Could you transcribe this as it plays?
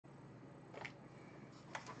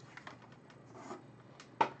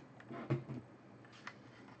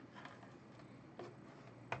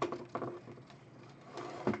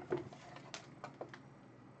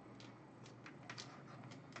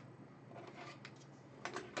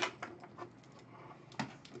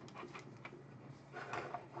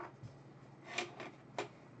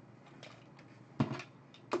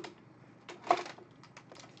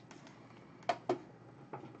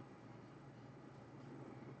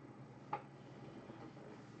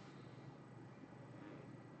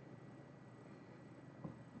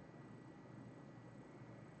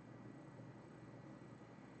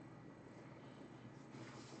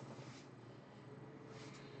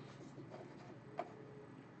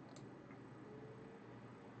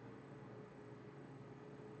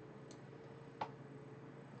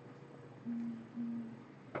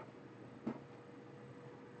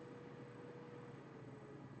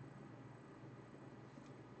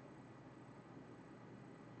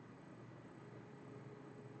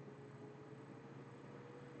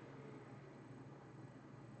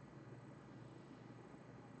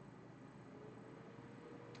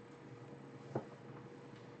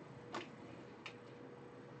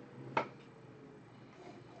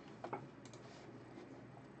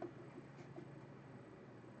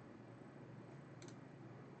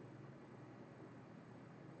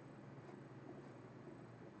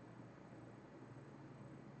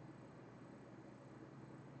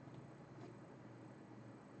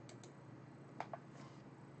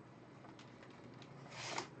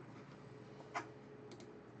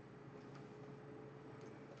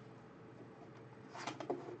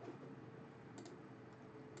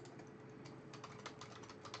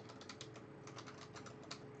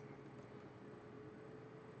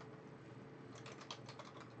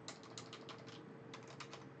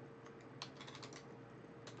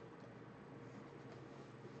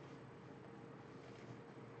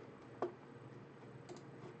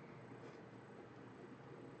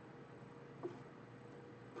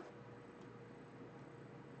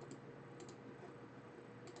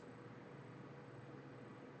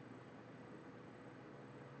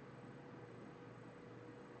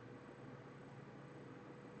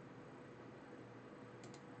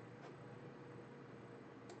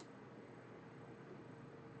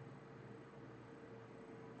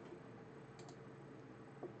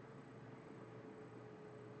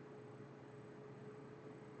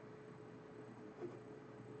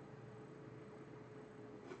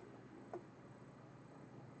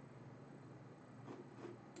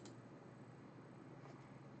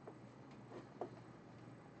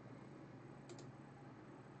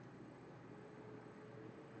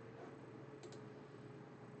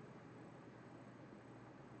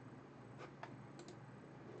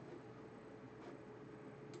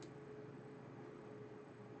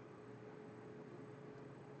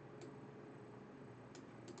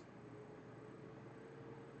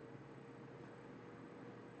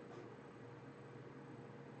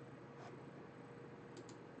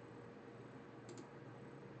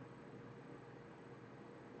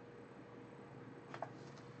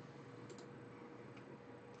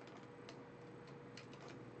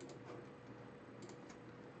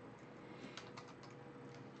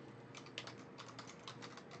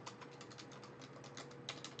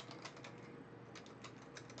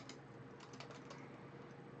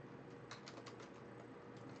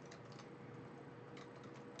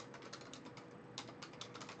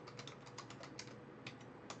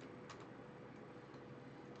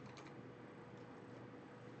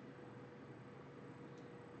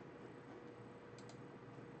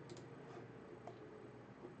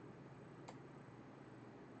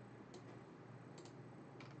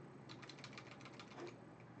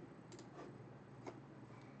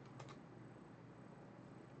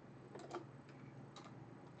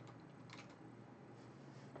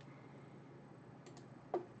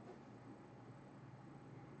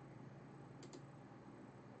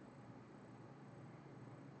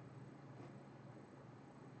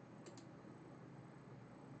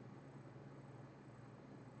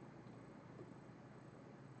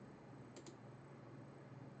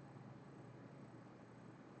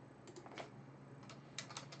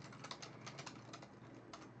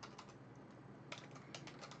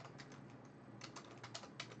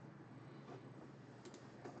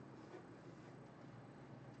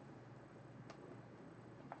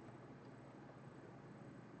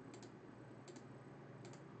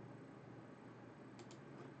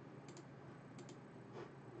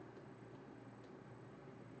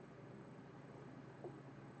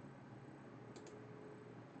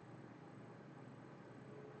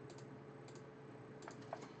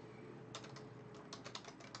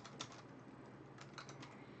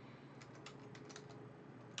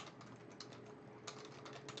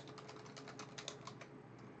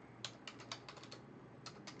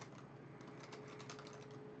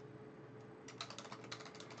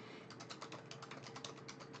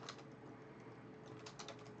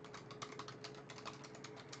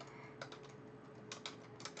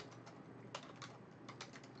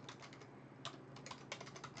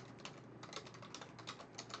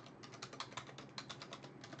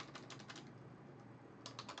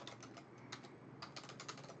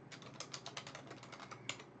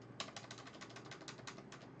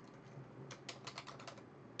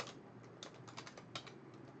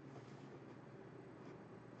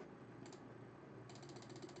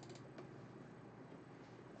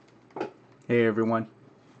Hey everyone.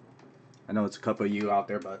 I know it's a couple of you out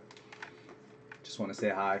there, but Just want to say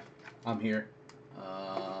hi. I'm here.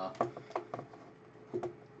 Uh,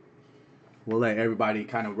 we'll let everybody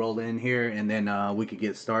kind of roll in here, and then we could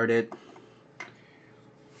get started.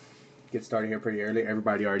 Get started here pretty early.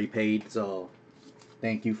 Everybody already paid, so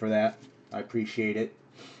thank you for that. I appreciate it.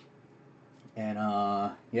 And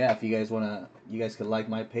yeah, if you guys wanna, you guys could like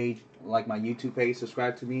my page, like my YouTube page,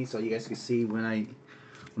 subscribe to me, so you guys can see when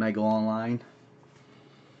I go online,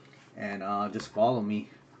 and just follow me.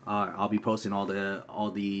 I'll be posting all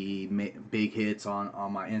the big hits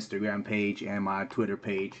on my Instagram page and my Twitter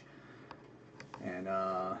page, and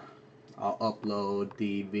I'll upload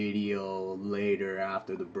the video later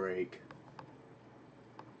after the break.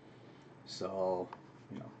 So,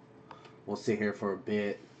 you know, we'll sit here for a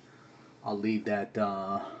bit. I'll leave that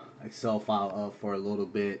Excel file up for a little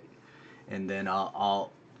bit, and then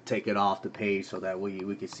I'll take it off the page so that we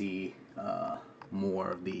can see more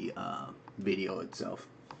of the video itself.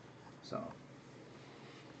 So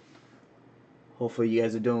hopefully you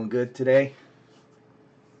guys are doing good today.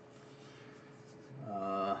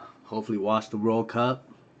 Hopefully watch the World Cup.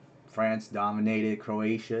 France dominated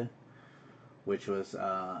Croatia, which was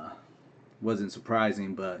wasn't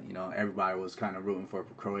surprising, but you know everybody was kind of rooting for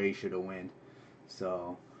Croatia to win.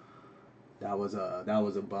 So that was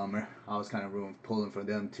a bummer. I was kind of pulling for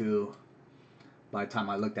them too. By the time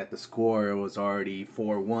I looked at the score, it was already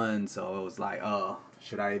 4-1. So it was like, oh,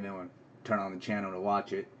 should I even turn on the channel to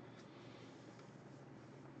watch it?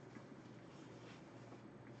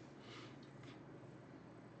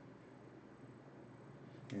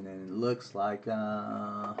 And then it looks like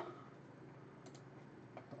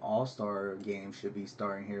All-Star game should be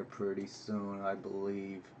starting here pretty soon, I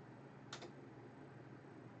believe.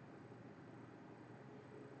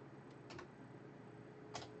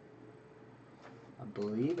 I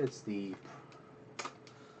believe it's the,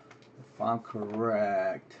 if I'm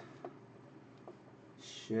correct,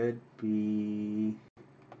 should be,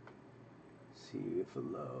 see if it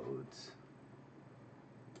loads.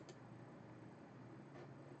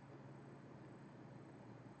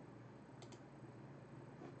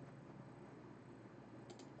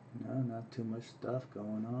 No, not too much stuff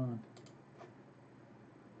going on.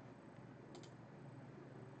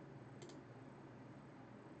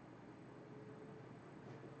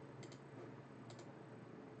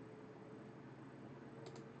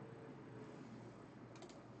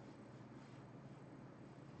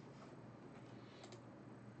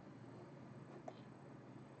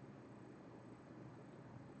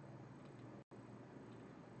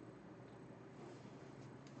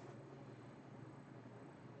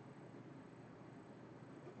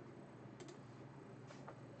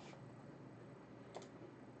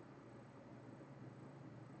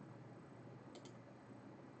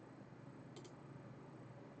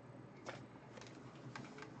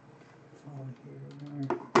 Here,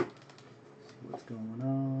 see what's going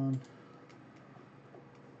on.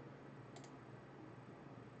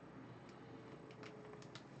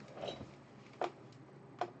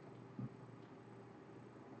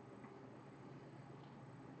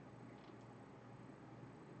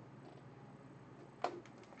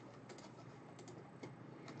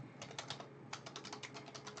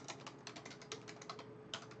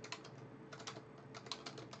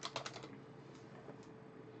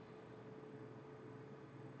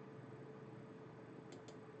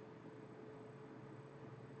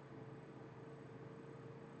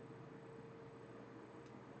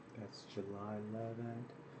 That's July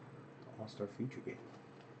 11th, All-Star Future Game.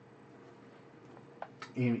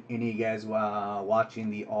 Any of you guys watching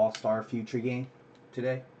the All-Star Future Game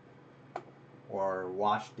today? Or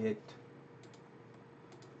watched it?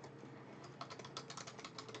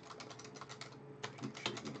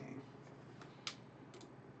 Future Game.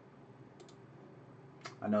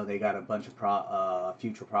 I know they got a bunch of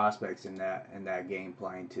future prospects in that game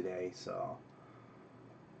playing today, so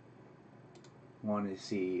wanted to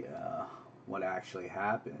see what actually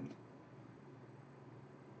happened.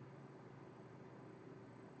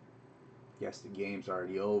 Guess the game's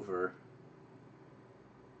already over.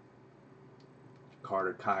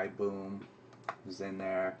 Carter Kieboom is in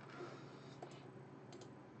there.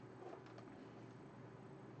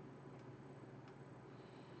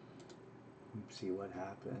 Let's see what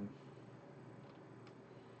happened.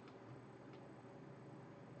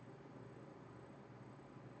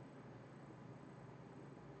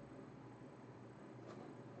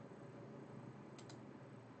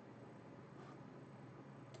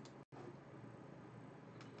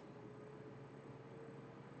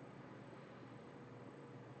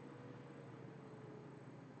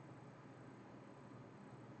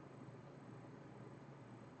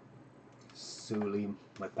 Suli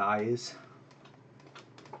Matthias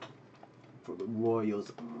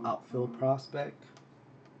Royals outfield prospect.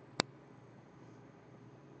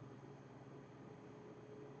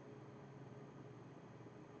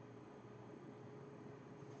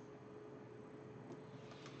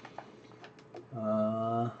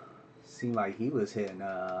 Seemed like he was hitting.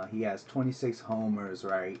 He has 26 homers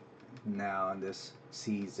right now in this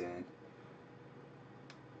season.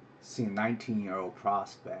 See, 19-year-old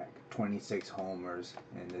prospect, 26 homers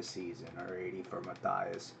in this season already for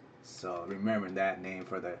Matthias. So remembering that name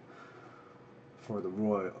for the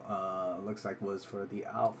Royal, looks like was for the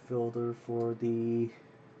outfielder for the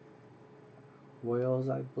Royals,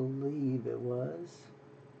 I believe it was.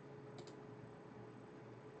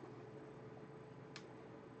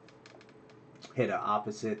 Hit an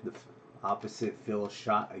opposite field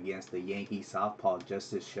shot against the Yankee southpaw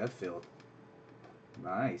Justice Sheffield.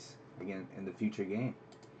 Nice. Again in the future game.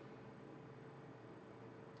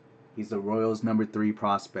 He's the Royals' #3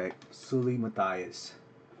 prospect, Sully Matthias,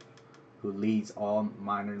 who leads all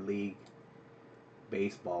minor league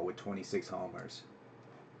baseball with 26 homers.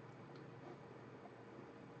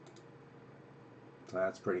 So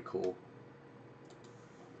that's pretty cool.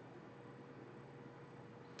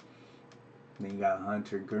 Then you got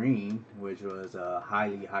Hunter Green, which was a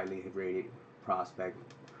highly rated prospect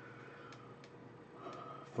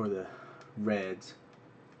for the Reds.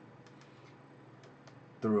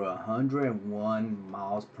 Threw 101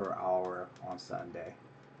 miles per hour on Sunday.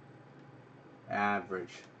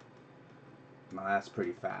 Average. Now that's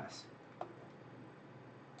pretty fast. I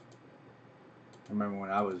remember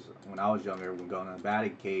when I was younger, when going to the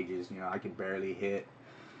batting cages, I could barely hit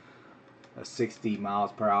a 60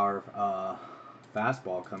 miles per hour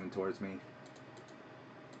fastball coming towards me.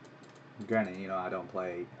 Granted, I don't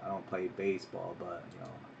play baseball, but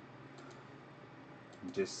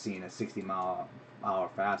just seeing a 60-mile-an-hour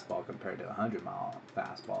fastball compared to a 100-mile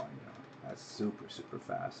fastball, that's super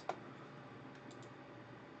fast.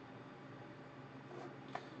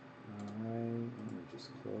 Alright, let me just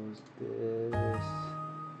close this.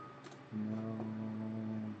 No,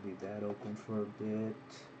 leave that open for a bit.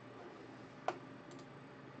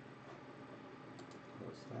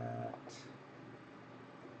 Close that.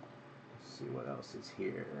 Let's see what else is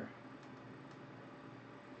here.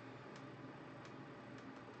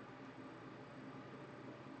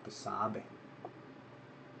 Basabe.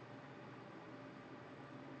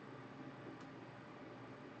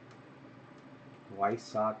 White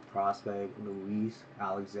Sox prospect Luis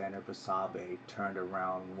Alexander Basabe turned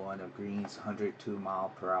around one of Green's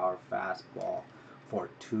 102-mile-per-hour fastball for a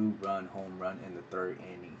 2-run home run in the 3rd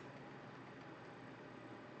inning.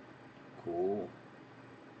 Cool.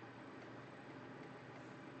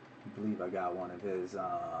 I believe I got one of his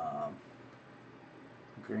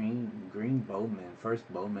Green Bowman, first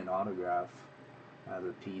Bowman autograph as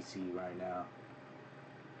a PC right now.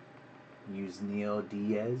 Yusniel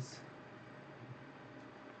Diaz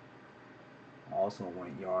also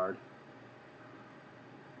went yard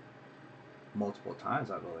multiple times,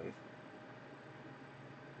 I believe,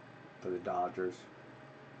 for the Dodgers.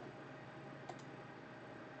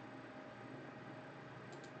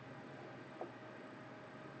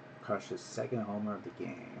 Crushed his 2nd homer of the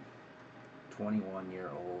game.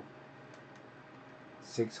 21-year-old.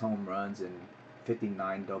 6 home runs in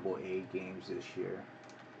 59 AA games this year.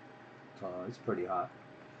 So it's pretty hot.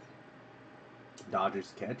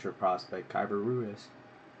 Dodgers catcher prospect Kyber Ruiz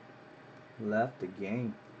left the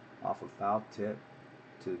game off a foul tip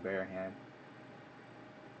to the bare hand.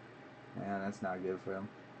 Man, that's not good for him.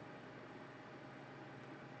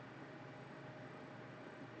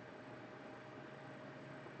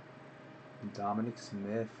 Dominic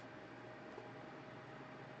Smith.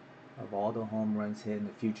 Of all the home runs hit in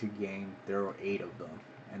the future game, there were 8 of them,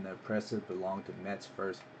 and the impressive belonged to Mets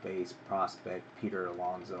first base prospect Peter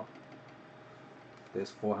Alonso. This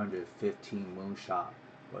 415 moonshot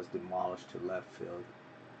was demolished to left field.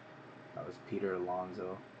 That was Peter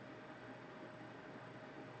Alonso.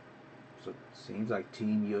 So it seems like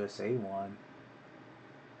Team USA won.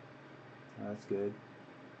 That's good.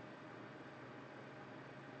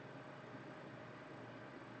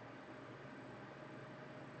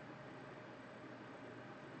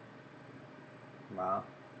 Wow.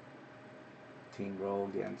 Team roll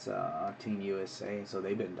against Team USA. So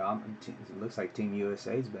they've been dominating. It looks like Team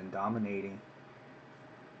USA's been dominating.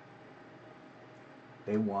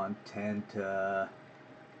 They won 10 to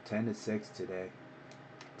 6 today.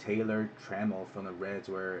 Taylor Trammell from the Reds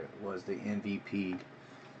was the MVP.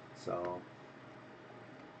 So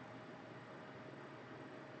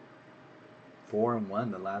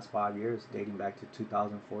 4-1 the last 5 years, dating back to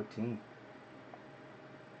 2014.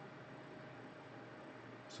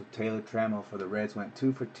 So So Taylor Trammell for the Reds went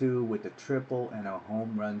 2 for 2 with a triple and a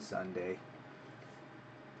home run Sunday.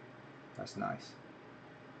 That's nice.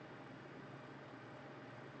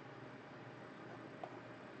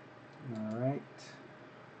 All right.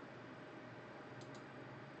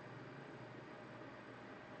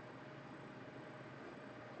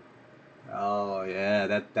 Oh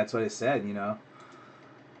yeah, that's what it said. You know,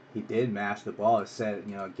 he did mash the ball. It said,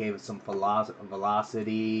 you know, it gave it some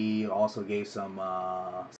velocity. Also gave some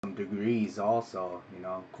degrees. Also, you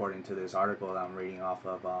know, according to this article that I'm reading off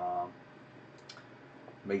of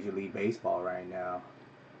Major League Baseball right now.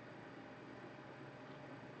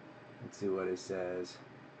 Let's see what it says.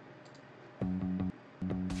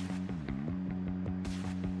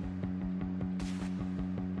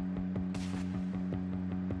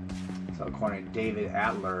 So according to David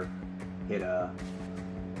Adler, hit a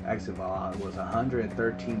exit velocity was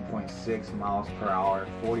 113.6 miles per hour,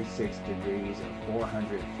 46 degrees, and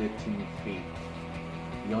 415 feet.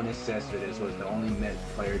 Yoenis Cespedes was the only Mets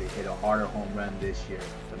player to hit a harder home run this year.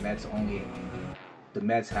 The Mets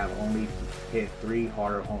have only hit 3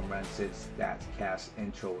 harder home runs since StatCast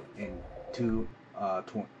intro in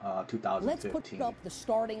 2015. Let's put up the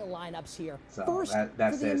starting lineups here. So First, that for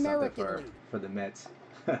says the something American League. for the Mets.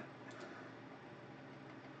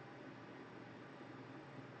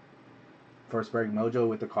 First break mojo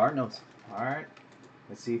with the Cardinals. All right,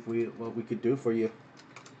 let's see what we could do for you.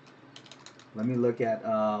 Let me look at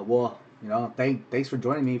well, you know, thanks for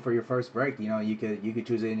joining me for your first break. You know, you could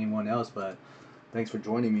choose anyone else, but thanks for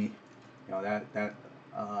joining me. You know, that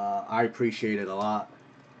I appreciate it a lot.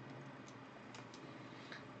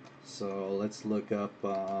 So let's look up.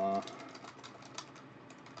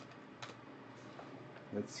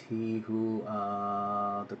 Let's see who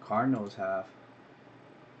the Cardinals have.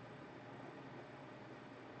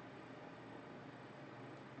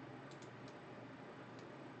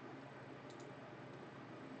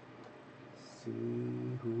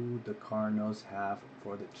 See who the Cardinals have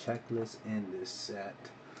for the checklist in this set.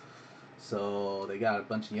 So they got a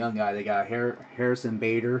bunch of young guys. They got Harrison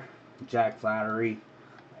Bader, Jack Flaherty,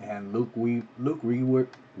 and Luke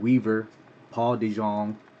Weaver, Paul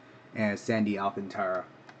DeJong, and Sandy Alcantara.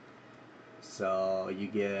 So you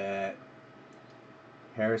get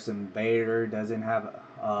Harrison Bader doesn't have.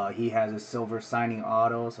 He has a silver signing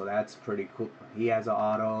auto, so that's pretty cool. He has an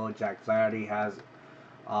auto. Jack Flaherty has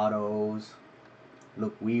autos.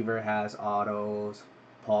 Luke Weaver has autos.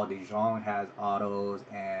 Paul DeJong has autos,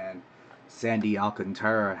 and Sandy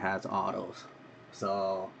Alcantara has autos.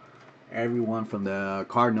 So everyone from the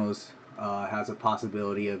Cardinals has a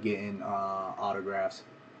possibility of getting autographs.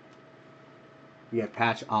 You have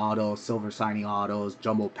patch autos, silver signing autos,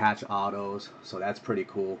 jumbo patch autos. So that's pretty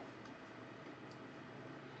cool.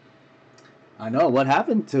 I know what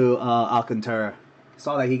happened to Alcantara.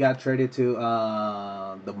 Saw that he got traded to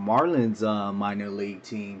the Marlins minor league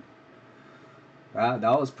team. That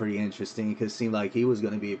was pretty interesting because it seemed like he was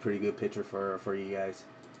going to be a pretty good pitcher for you guys,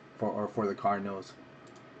 for the Cardinals.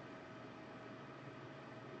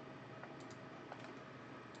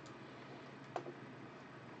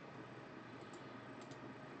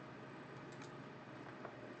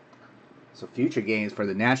 So future games for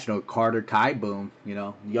the National, Carter Kieboom, you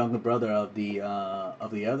know, younger brother of the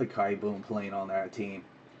other Kieboom playing on that team.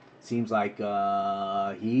 Seems like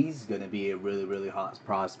he's gonna be a really hot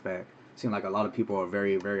prospect. Seems like a lot of people are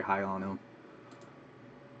very high on him.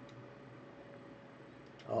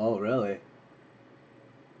 Oh really?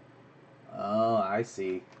 Oh, I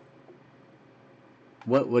see.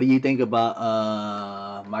 What do you think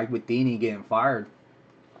about Mike Matheny getting fired?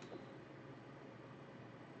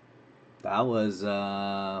 That was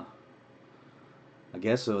I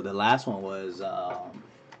guess so. The last one was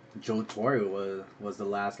Joe Torre was the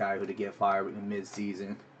last guy who to get fired in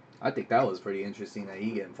mid-season. I think that was pretty interesting that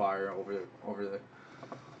he getting fired over the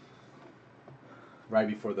right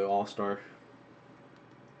before the All-Star.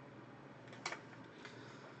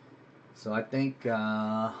 So I think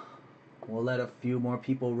we'll let a few more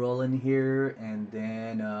people roll in here, and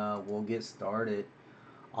then we'll get started.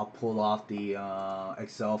 I'll pull off the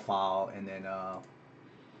Excel file, and then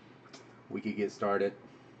we could get started.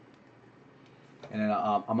 And then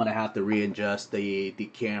I'm gonna have to readjust the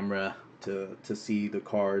camera to see the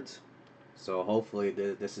cards. So hopefully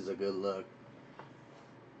this is a good look.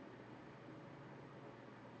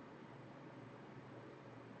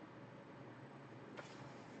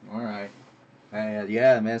 All right.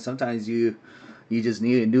 Yeah, man. Sometimes you just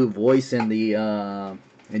need a new voice in the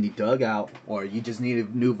dugout, or you just need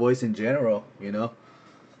a new voice in general. You know.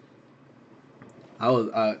 I was,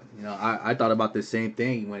 you know, I thought about the same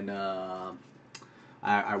thing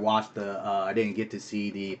I watched the. I didn't get to see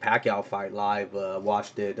the Pacquiao fight live.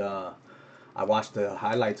 Watched it. I watched the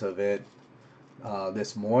highlights of it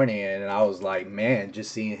this morning, and I was like, man,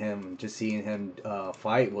 just seeing him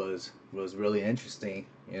fight was really interesting.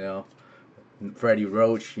 You know, Freddie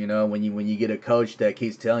Roach. You know, when you get a coach that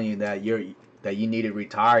keeps telling you that you need to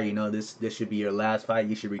retire. You know, this should be your last fight.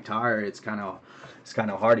 You should retire. It's kind of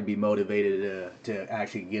hard to be motivated to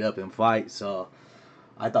actually get up and fight. So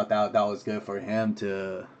I thought that was good for him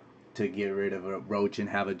to get rid of a Roach and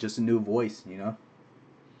have just a new voice. You know.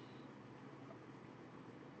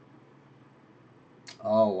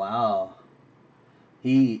 Oh wow.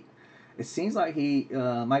 He. It seems like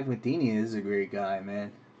Mike Matheny is a great guy,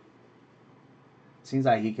 man. Seems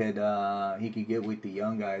like he could get with the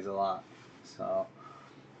young guys a lot. So,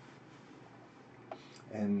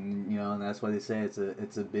 and you know, and that's why they say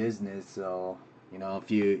it's a business. So, you know,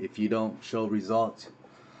 if you don't show results,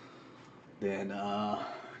 then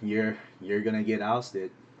you're gonna get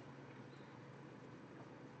ousted.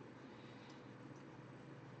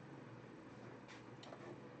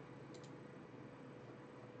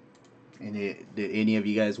 And did any of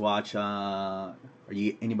you guys watch? Are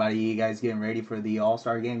you you guys getting ready for the All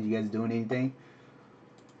Star games? You guys doing anything?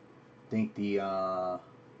 Think the I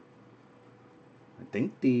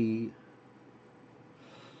think the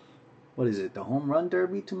what is it? The home run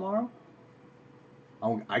derby tomorrow?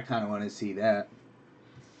 I kind of want to see that.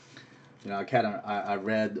 You know, I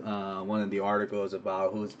read one of the articles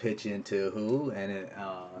about who's pitching to who, and it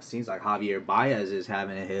seems like Javier Baez is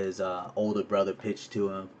having his older brother pitch to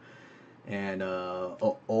him, and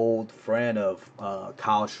old friend of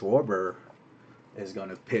Kyle Schwarber is going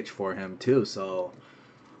to pitch for him too. So,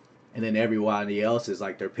 and then everybody else is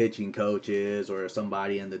like their pitching coaches or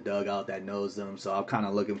somebody in the dugout that knows them. So I'm kind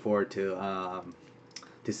of looking forward to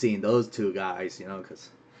seeing those two guys. You know,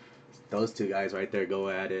 because those two guys right there go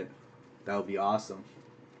at it. That would be awesome.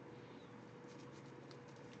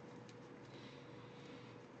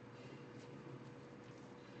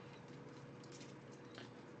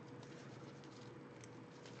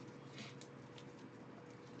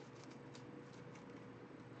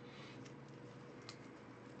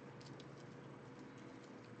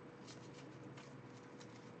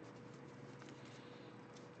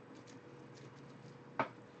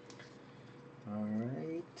 All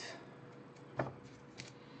right.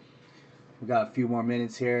 We got a few more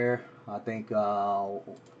minutes here. I think we'll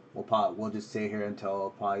just stay here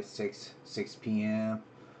until probably 6 p.m.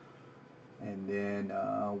 and then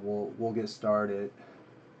we'll get started.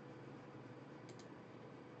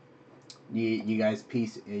 You guys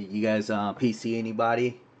PC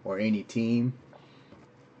anybody or any team?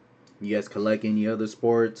 You guys collect any other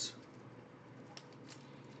sports?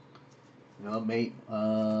 You know,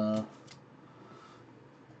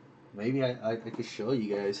 maybe I could show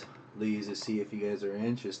you guys these to see if you guys are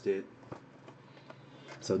interested.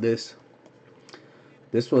 So this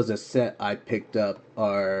was a set I picked up,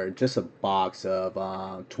 or just a box of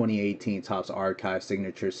 2018 Topps Archive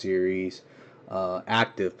Signature Series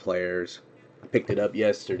active players. I picked it up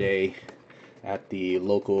yesterday at the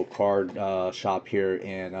local card shop here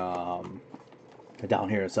in down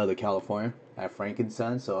here in Southern California at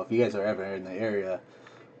Frankensons. So if you guys are ever in the area,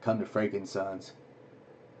 come to Frankensons.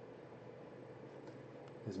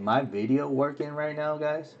 Is my video working right now,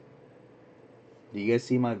 guys? Do you guys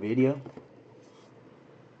see my video?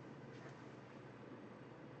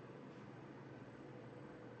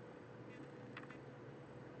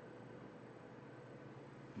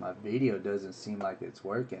 My video doesn't seem like it's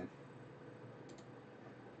working.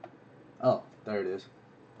 Oh, there it is.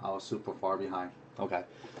 I was super far behind. Okay.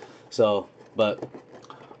 So, but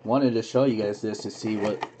wanted to show you guys this to see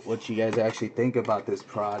what you guys actually think about this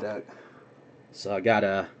product. So I got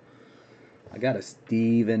a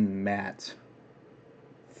Steven Matz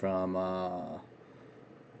from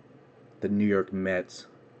the New York Mets.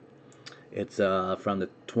 It's from the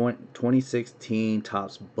 2016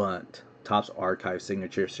 Topps Bunt, Topps Archive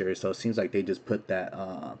Signature Series. So it seems like they just put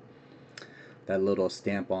that little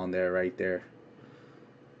stamp on there right there.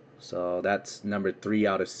 So that's number 3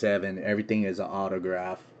 out of 7. Everything is an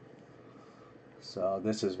autograph. So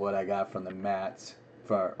this is what I got from the Mets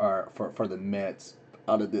for the Mets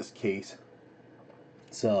out of this case.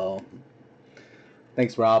 So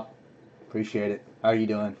thanks, Rob. Appreciate it. How are you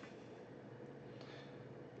doing?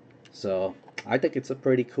 So I think it's a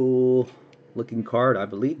pretty cool looking card. I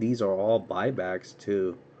believe these are all buybacks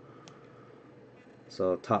too.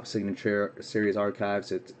 So Top Signature Series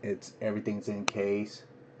Archives. It's everything's in case.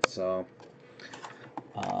 So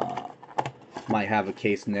might have a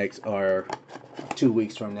case next or 2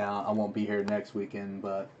 weeks from now. I won't be here next weekend,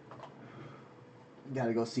 but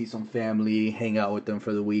gotta go see some family, hang out with them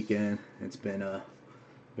for the weekend. It's been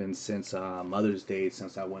since Mother's Day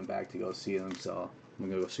since I went back to go see them, so I'm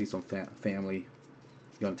gonna go see some family.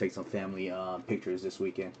 Gonna take some family pictures this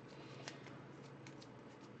weekend.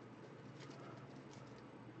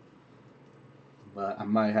 But I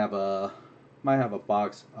might have a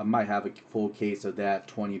box. I might have a full case of that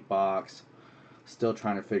 20 box. Still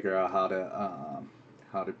trying to figure out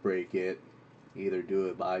how to break it. Either do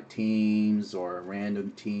it by teams or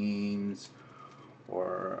random teams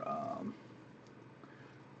or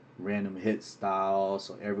random hit style,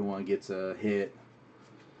 so everyone gets a hit.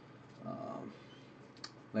 Um,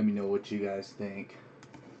 Let me know what you guys think.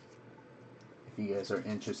 If you guys are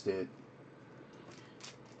interested.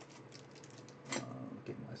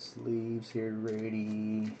 Get my sleeves here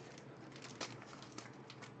ready.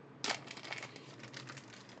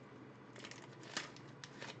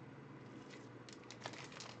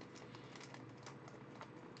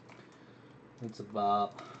 It's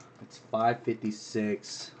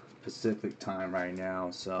 5:56 Pacific time right now,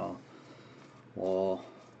 so we'll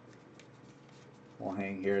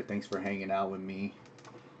hang here. Thanks for hanging out with me.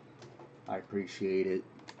 I appreciate it.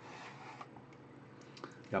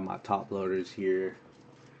 Got my top loaders here,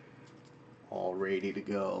 all ready to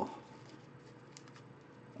go.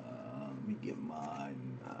 Let me get my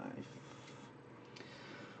knife.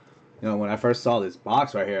 You know, when I first saw this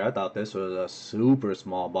box right here, I thought this was a super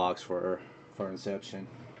small box for Inception.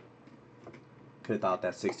 Could have thought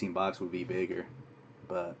that 16 box would be bigger,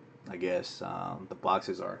 but I guess the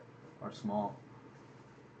boxes are small.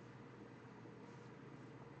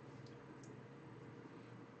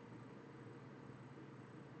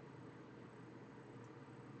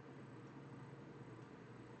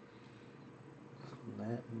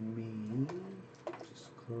 Let me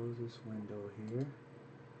just close this window here.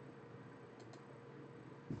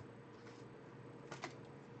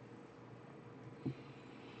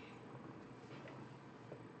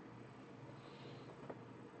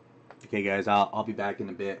 Okay, guys, I'll be back in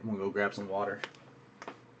a bit. I'm gonna go grab some water.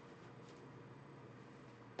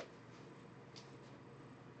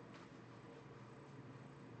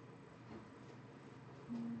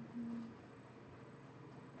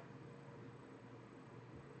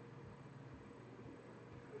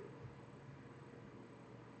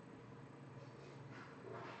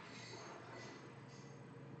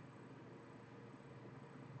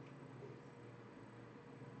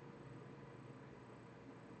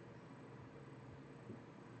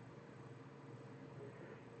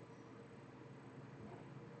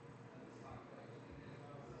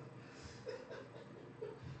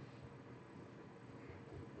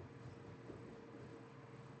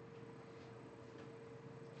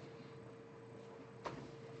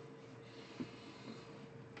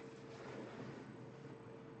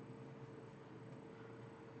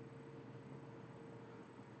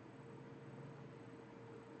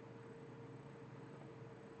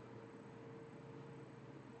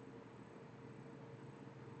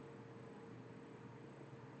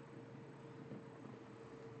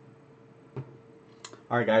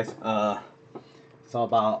 All right, guys.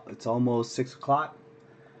 It's almost 6 o'clock.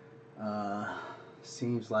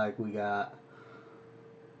 Seems like we got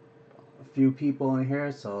a few people in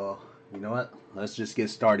here, so you know what? Let's just get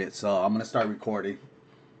started. So I'm gonna start recording.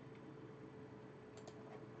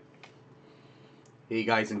 Hey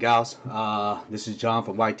guys and gals, this is John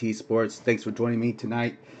from YT Sports. Thanks for joining me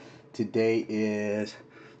tonight. Today is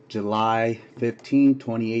July 15,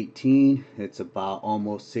 2018. It's about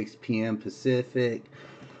almost 6 p.m. Pacific.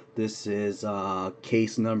 This is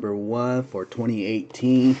case number 1 for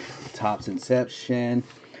 2018. Topps Inception.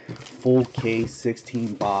 Full case,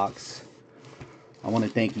 16 box. I want to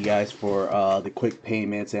thank you guys for the quick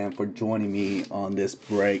payments and for joining me on this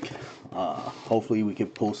break. Hopefully we can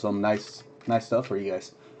pull some nice stuff for you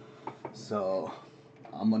guys. So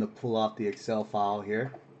I'm going to pull off the Excel file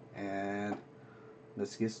here and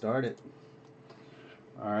let's get started.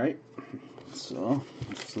 Alright, so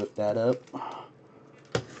let's flip that up.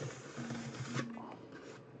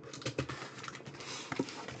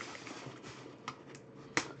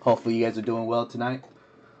 Hopefully you guys are doing well tonight.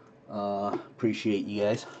 Appreciate you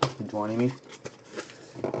guys for joining me.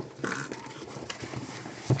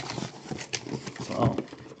 So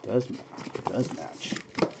it does match.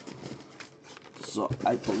 So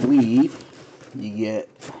I believe you get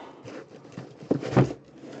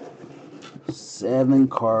 7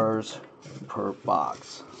 cars per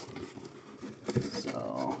box.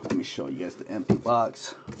 So let me show you guys the empty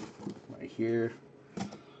box right here.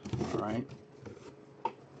 Alright.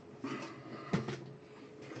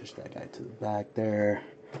 Push that guy to the back there.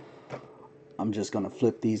 I'm just gonna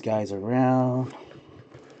flip these guys around.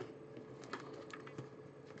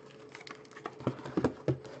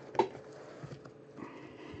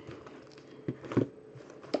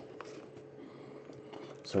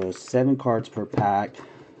 So 7 cards per pack,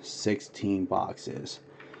 16 boxes.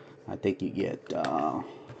 I think you get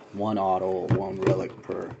 1 auto, 1 relic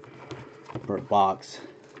per box,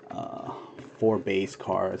 4 base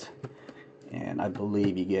cards, and I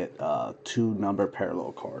believe you get 2 number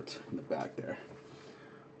parallel cards in the back there.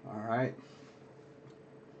 All right,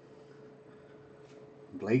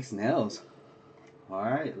 Blake Snells. All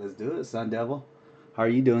right, let's do it, Sun Devil. How are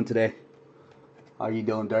you doing today? How are you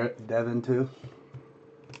doing, Devin, too?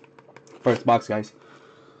 First box, guys.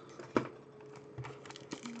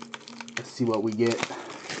 Let's see what we get.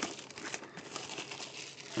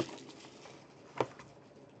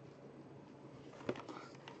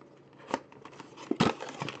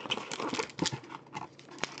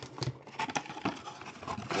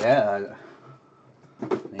 Yeah,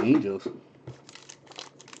 the Angels.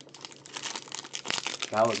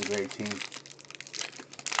 That was a great team.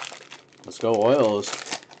 Let's go, Oils.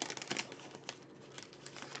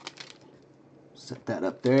 Set that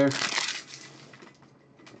up there.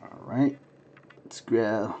 All right. Let's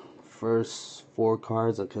grab first 4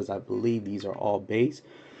 cards because I believe these are all base.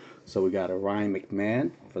 So we got a Ryan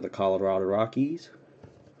McMahon for the Colorado Rockies,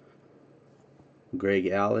 Greg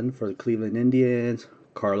Allen for the Cleveland Indians,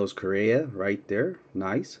 Carlos Correa right there,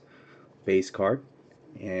 nice base card,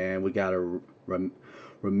 and we got a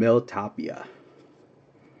Ramil Tapia.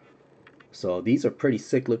 So these are pretty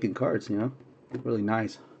sick looking cards, you know, really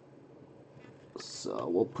nice. So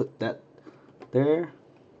we'll put that there.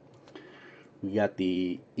 We got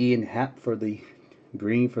the Ian Happ for the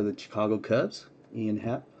green for the Chicago Cubs, Ian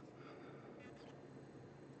Happ.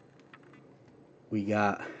 We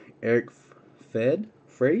got Eric Fred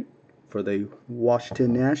for the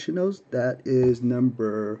Washington Nationals. That is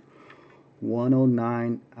number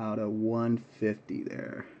 109 out of 150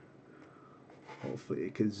 there. Hopefully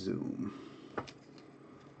it can zoom.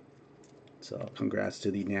 So congrats to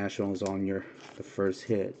the Nationals on the first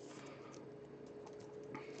hit.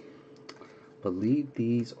 Believe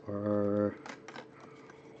these are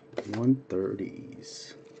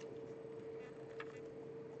 130s.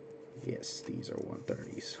 Yes, these are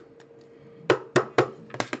 130s.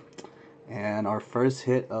 And our first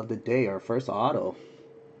hit of the day, our first auto,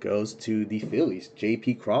 goes to the Phillies,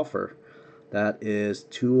 J.P. Crawford. That is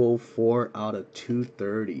 204 out of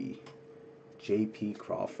 230. J.P.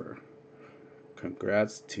 Crawford.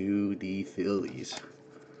 Congrats to the Phillies.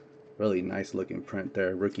 Really nice looking print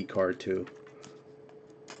there. Rookie card too.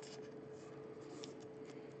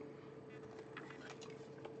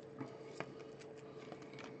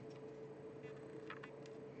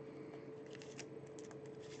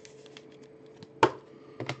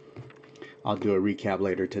 I'll do a recap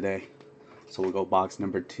later today. So we'll go box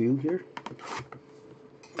number 2 here.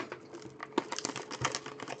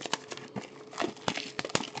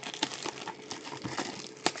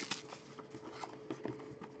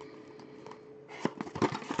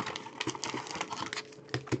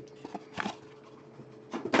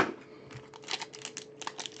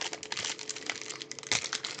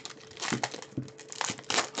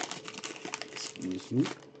 Excuse me.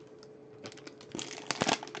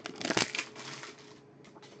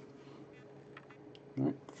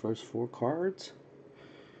 Alright, first 4 cards.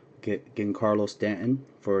 Giancarlo Stanton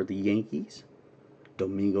for the Yankees.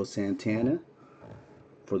 Domingo Santana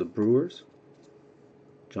for the Brewers.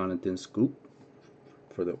 Jonathan Scoop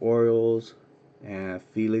for the Orioles. And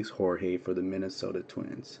Felix Jorge for the Minnesota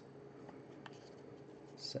Twins.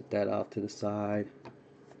 Set that off to the side.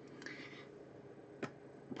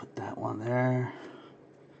 Put that one there.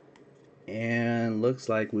 And looks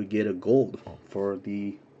like we get a gold for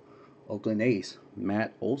the Oakland A's,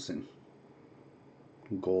 Matt Olson.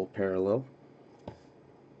 Gold parallel.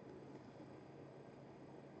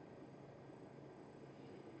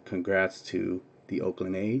 Congrats to the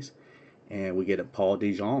Oakland A's. And we get a Paul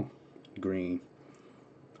DeJong green.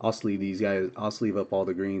 I'll sleeve up all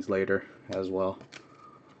the greens later as well.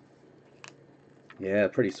 Yeah,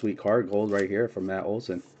 pretty sweet card. Gold right here from Matt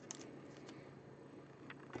Olson.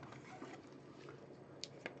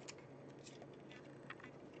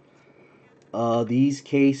 These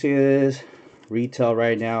cases retail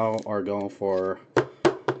right now are going for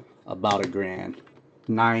about $1,000,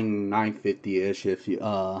 $950-ish if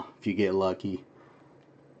you get lucky.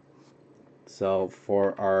 So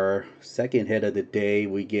for our second hit of the day,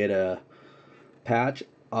 we get a patch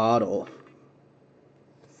auto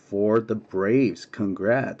for the Braves.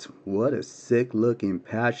 Congrats! What a sick looking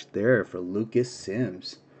patch there for Lucas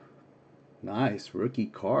Sims. Nice rookie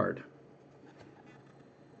card.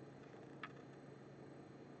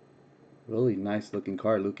 Really nice looking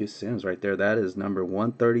card, Lucas Sims right there. That is number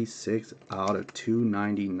 136 out of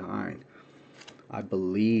 299. I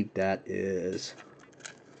believe that is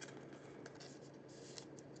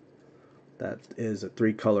a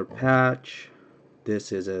 3-color patch.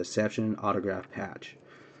 This is a exception autograph patch.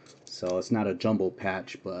 So it's not a jumbo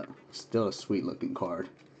patch, but still a sweet looking card.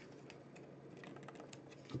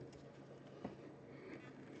 I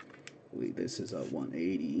believe this is a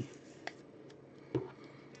 180.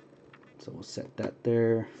 So we'll set that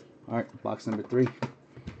there. Alright, box number 3.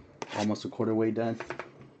 Almost a quarter way done.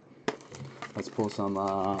 Let's pull some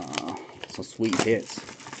sweet hits.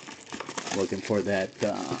 Looking for that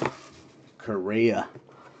Correa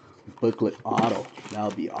booklet auto. That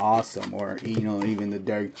would be awesome. Or, you know, even the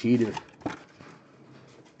Derek Jeter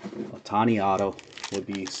Ohtani auto would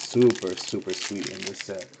be super, super sweet in this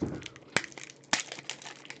set.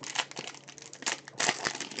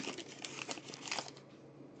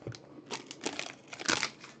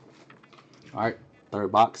 Alright,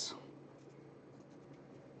 third box.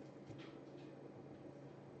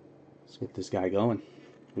 Let's get this guy going.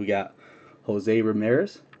 We got Jose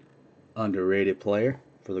Ramirez, underrated player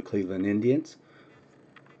for the Cleveland Indians.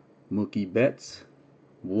 Mookie Betts,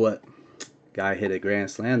 what? Guy hit a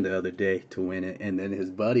grand slam the other day to win it, and then his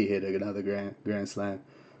buddy hit another grand slam.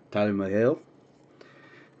 Tyler Mahle.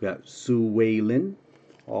 We got Sue Whalen,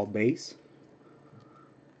 all base.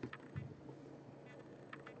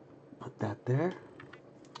 Put that there.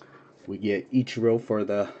 We get Ichiro for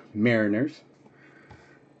the Mariners.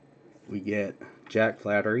 We get Jack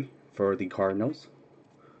Flaherty for the Cardinals.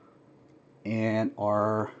 And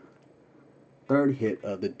our third hit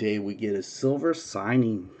of the day, we get a silver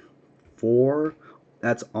signing for,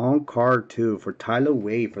 that's on card too, for Tyler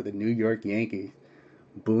Wade for the New York Yankees.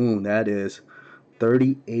 Boom, that is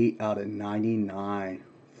 38 out of 99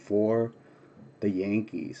 for the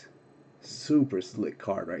Yankees. Super slick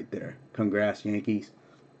card right there. Congrats, Yankees.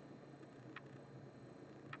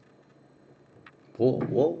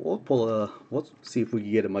 We'll see if we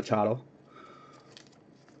can get a Machado.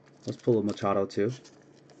 Let's pull a Machado too.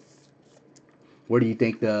 Where do you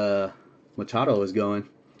think the Machado is going?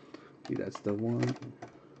 See, that's the one.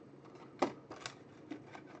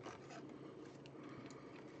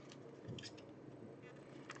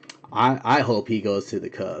 I hope he goes to the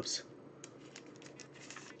Cubs.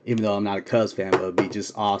 Even though I'm not a Cubs fan, but it'd be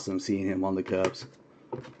just awesome seeing him on the Cubs.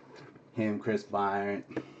 Him, Chris Bryant.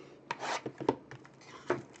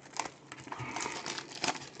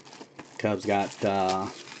 Cubs got, I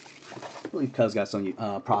believe Cubs got some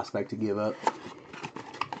prospect to give up.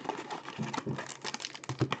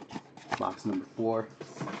 Box number 4.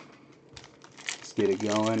 Let's get it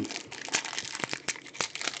going.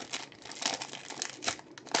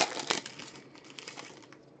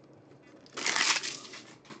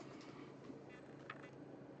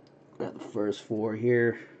 Got the first 4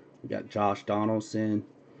 here. We got Josh Donaldson,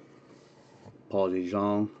 Paul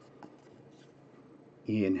DeJong,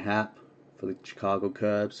 Ian Happ for the Chicago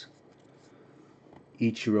Cubs,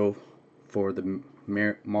 Ichiro for the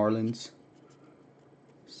Marlins.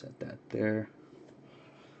 Set that there.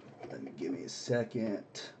 Give me a second.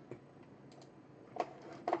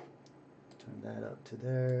 Turn that up to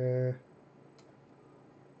there.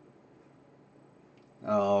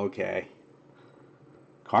 Oh, okay.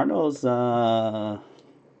 Cardinals,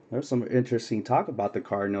 there's some interesting talk about the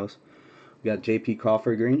Cardinals. We got J.P.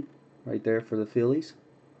 Crawford Green right there for the Phillies.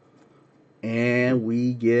 And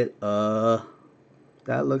we get, that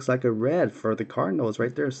looks like a red for the Cardinals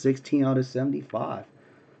right there. 16 out of 75.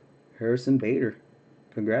 Harrison Bader.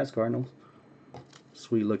 Congrats, Cardinals.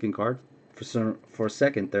 Sweet looking card. For a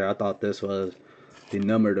second there, I thought this was the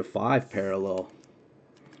number to 5 parallel.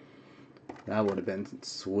 That would have been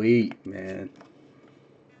sweet, man.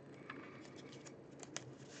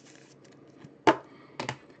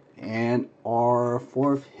 And our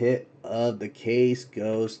 4th hit of the case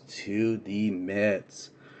goes to the Mets.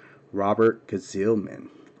 Robert Gsellman,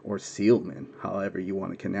 or Seelman, however you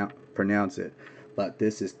want to pronounce it. But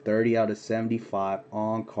this is 30 out of 75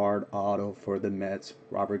 on-card auto for the Mets.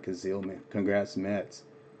 Robert Gsellman. Congrats, Mets.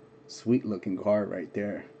 Sweet looking card right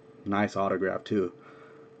there. Nice autograph too.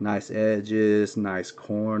 Nice edges, nice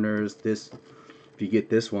corners. This, if you get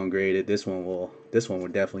this one graded, this one will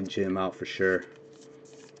definitely gem out for sure.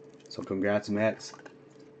 So congrats, Mets.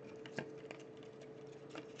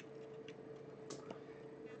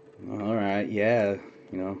 All right, yeah,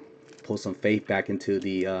 you know, pull some faith back into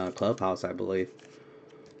the clubhouse, I believe.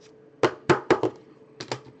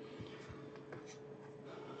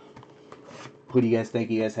 Who do you guys think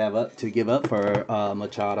you guys have up to give up for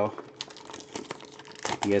Machado?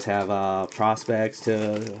 You guys have prospects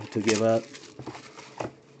to give up?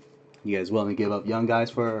 You guys willing to give up young guys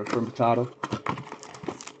for Machado?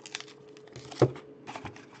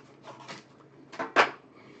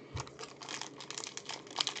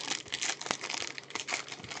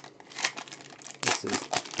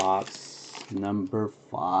 number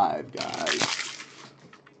 5, guys.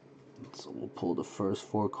 So we'll pull the first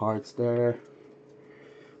 4 cards there.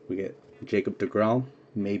 We get Jacob deGrom,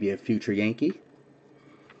 maybe a future Yankee.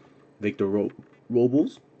 Victor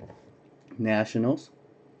Robles, Nationals,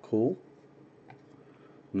 cool.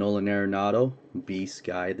 Nolan Arenado, beast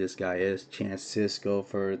guy, this guy is. Chance Sisco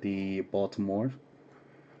for the Baltimore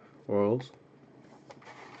Orioles.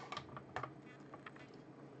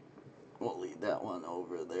 We'll leave that one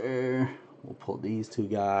over there. We'll pull these 2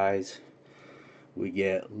 guys. We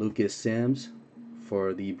get Lucas Sims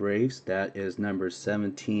for the Braves. That is number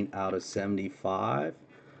 17 out of 75.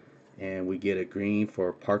 And we get a green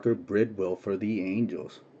for Parker Bridwell for the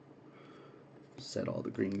Angels. Set all the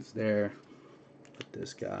greens there. Put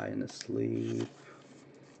this guy in the sleeve.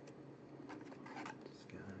 This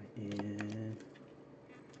guy in.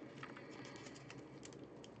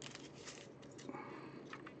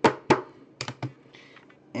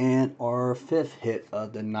 And our 5th hit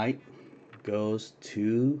of the night goes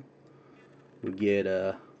to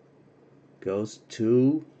the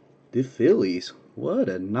Phillies. What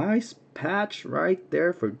a nice patch right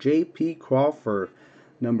there for J.P. Crawford,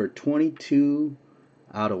 number 22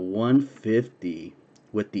 out of 150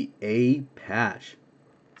 with the A patch.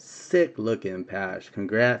 Sick looking patch.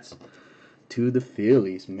 Congrats to the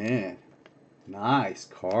Phillies, man. Nice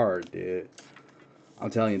card, dude. I'm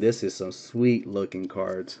telling you, this is some sweet looking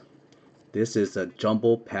cards. This is a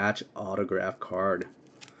jumbo patch autograph card.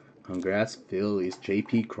 Congrats, Phillies.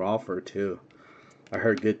 J.P. Crawford, too. I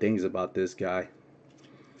heard good things about this guy.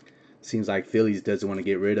 Seems like Phillies doesn't want to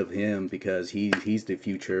get rid of him because he's the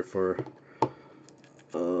future for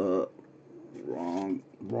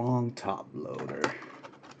wrong top loader.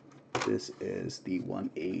 This is the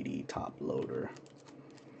 180 top loader.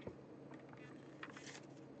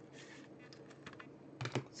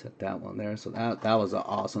 Set that one there. So that was an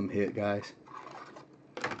awesome hit, guys.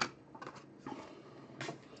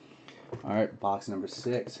 All right, box number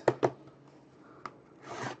 6.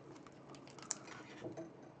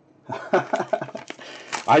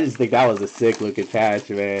 I just think that was a sick looking patch,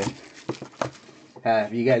 man.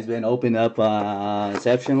 Have you guys been opening up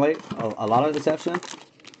Inception late? A lot of Inception?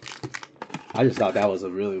 I just thought that was a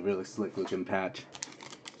really, really slick looking patch.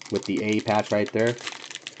 With the A patch right there.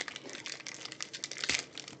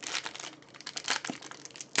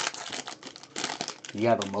 You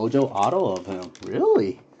have a Mojo auto of him.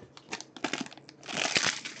 Really?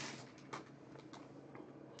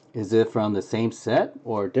 Is it from the same set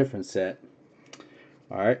or a different set?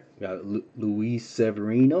 Alright, got Luis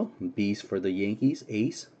Severino, beast for the Yankees,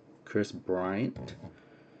 ace. Chris Bryant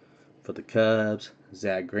for the Cubs.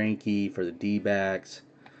 Zach Greinke for the D-backs.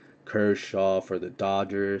 Kershaw for the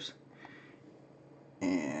Dodgers.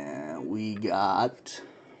 And we got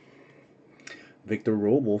Victor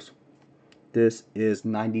Robles. This is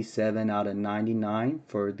 97 out of 99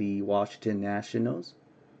 for the Washington Nationals.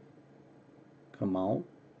 Come on.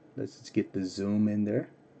 Let's just get the zoom in there.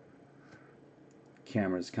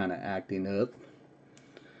 Camera's kind of acting up.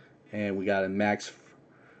 And we got a Max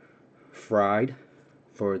Fried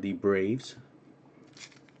for the Braves.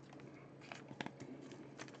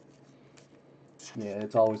 Yeah,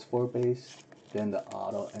 it's always 4 base, then the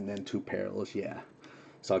auto, and then 2 parallels. Yeah.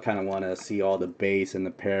 So I kind of want to see all the base and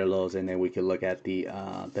the parallels, and then we can look at the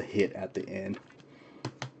hit at the end.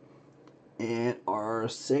 And our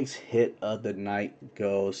 6th hit of the night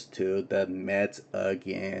goes to the Mets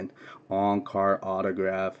again. On-card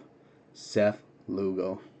autograph, Seth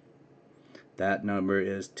Lugo. That number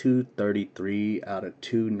is 233 out of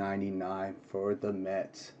 299 for the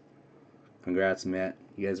Mets. Congrats, Met.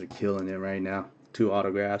 You guys are killing it right now. 2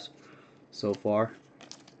 autographs so far.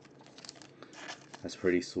 That's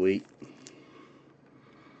pretty sweet.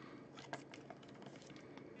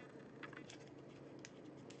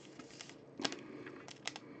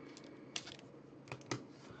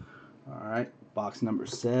 Alright, box number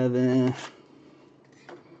 7.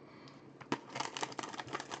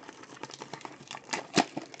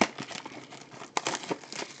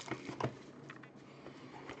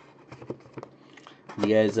 You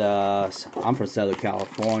guys, I'm from Southern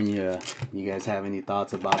California. You guys have any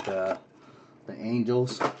thoughts about the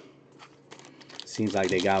Angels? Seems like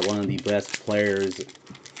they got one of the best players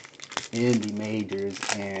in the majors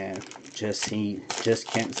and just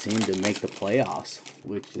can't seem to make the playoffs,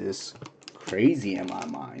 which is crazy in my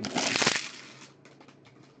mind, man.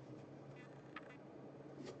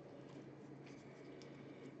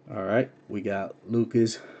 All right, we got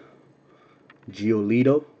Lucas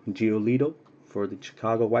Giolito for the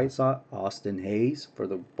Chicago White Sox, Austin Hayes for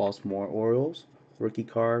the Baltimore Orioles, rookie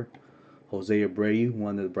card. Jose Abreu,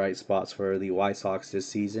 one of the bright spots for the White Sox this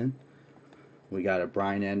season. We got a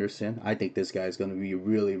Brian Anderson. I think this guy's going to be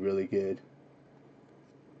really, really good.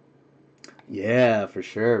 Yeah, for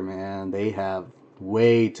sure, man. They have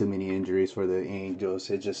way too many injuries for the Angels.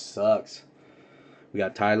 It just sucks. We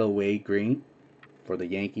got Tyler Wade Green for the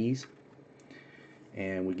Yankees.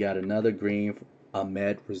 And we got another green,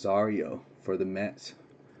 Ahmed Rosario for the Mets.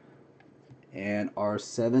 And our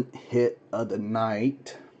 7th hit of the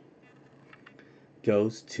night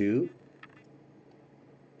goes to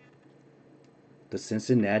the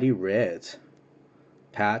Cincinnati Reds.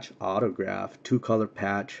 Patch autograph, 2-color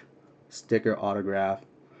patch, sticker autograph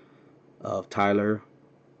of Tyler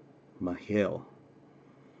Mahle.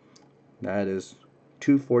 That is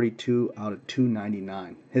 242 out of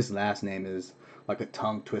 299. His last name is like a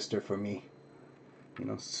tongue twister for me. You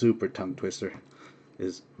know, super tongue twister.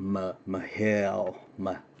 Is Mahle.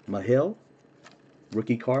 Mahle?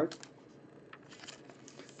 Rookie card.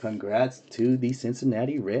 Congrats to the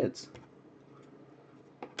Cincinnati Reds.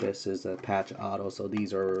 This is a patch auto, so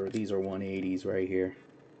these are 180s right here.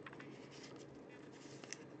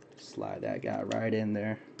 Slide that guy right in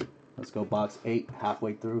there. Let's go box 8,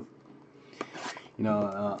 halfway through. You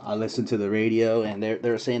know, I listened to the radio, and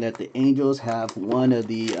they're saying that the Angels have one of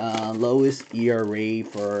the lowest ERA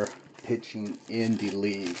for pitching in the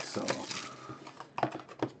league. So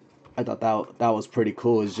I thought that was pretty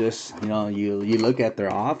cool. It's just, you know, you look at their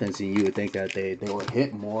offense and you would think that they would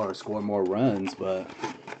hit more or score more runs, but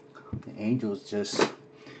the Angels just,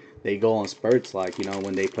 they go on spurts. Like, you know,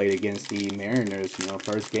 when they played against the Mariners, you know,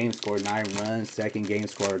 first game scored 9 runs, second game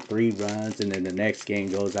scored 3 runs, and then the next game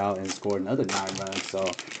goes out and scored another 9 runs. So,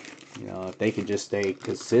 you know, if they could just stay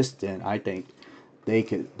consistent, I think they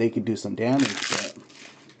could do some damage. But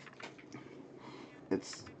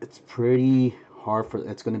it's pretty hard for,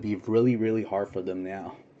 it's going to be really, really hard for them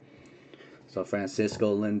now. So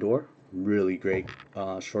Francisco Lindor, really great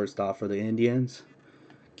shortstop for the Indians.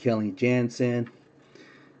 Kelly Jansen.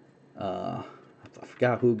 I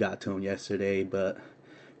forgot who got to him yesterday, but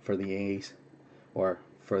for the A's, or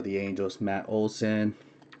for the Angels, Matt Olson,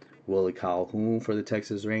 Willie Calhoun for the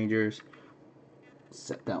Texas Rangers.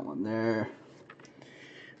 Set that one there.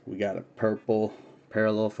 We got a purple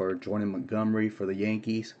parallel for Jordan Montgomery for the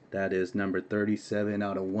Yankees. That is number 37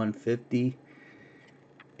 out of 150.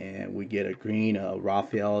 And we get a green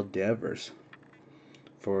Rafael Devers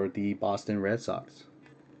for the Boston Red Sox.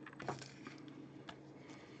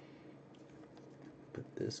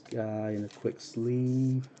 Put this guy in a quick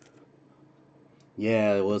sleeve.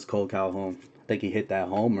 Yeah, it was Cole Calhoun. I think he hit that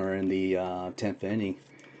homer in the 10th inning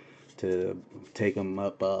to take him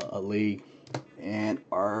up a league. And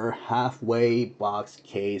our halfway box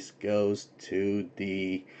case goes to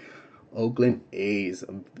the Oakland A's,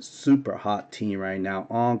 a super hot team right now.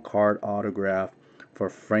 On card autograph for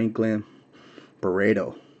Franklin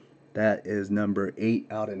Barreto. That is number 8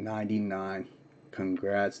 out of 99.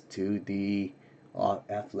 Congrats to the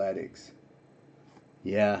Athletics.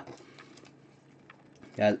 Yeah,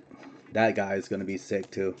 that guy is gonna be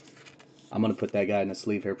sick too. I'm gonna put that guy in the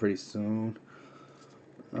sleeve here pretty soon.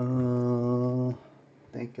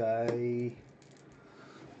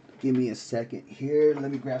 Give me a second here.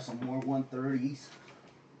 Let me grab some more 130s.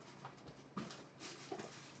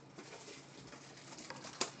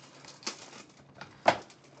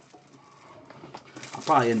 I'll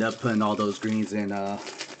probably end up putting all those greens in a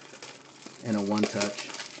one touch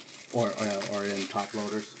or in top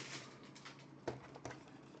loaders.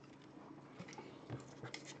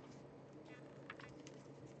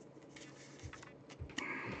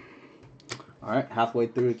 All right, halfway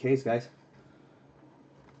through the case, guys.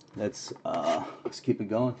 Let's keep it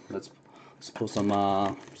going. Let's pull some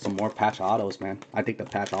more patch autos, man. I think the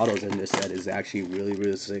patch autos in this set is actually really,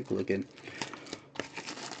 really sick looking.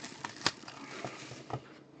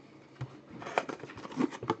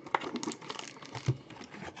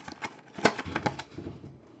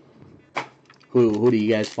 Who do you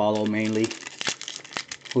guys follow mainly?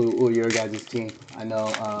 Who are your guys' team? I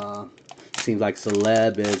know seems like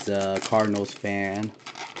Celeb is a Cardinals fan.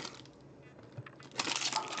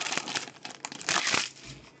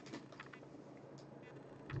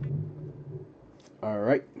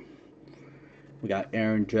 Alright. We got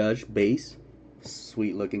Aaron Judge, base.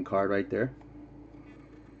 Sweet looking card right there.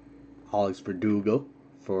 Alex Verdugo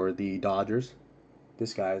for the Dodgers.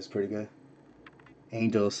 This guy is pretty good.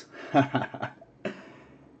 Angels.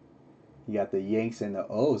 You got the Yanks and the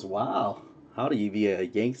O's. Wow. How do you be a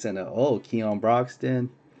Yanks and a O? Keon Broxton,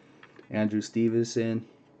 Andrew Stevenson.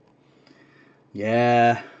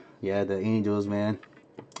 Yeah, the Angels, man.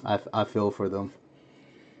 I feel for them.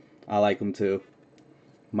 I like them too.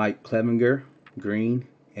 Mike Clevinger, green,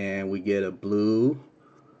 and we get a blue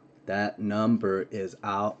That number is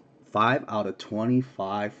out 5 out of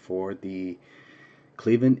 25 for the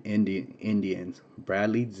Cleveland Indians.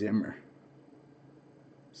 Bradley Zimmer.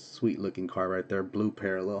 Sweet looking card right there. Blue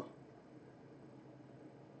parallel.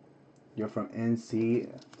 You're from NC,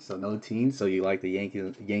 so no team, so you like the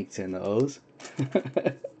Yanks and the O's.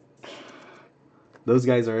 Those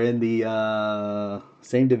guys are in the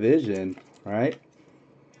same division, right?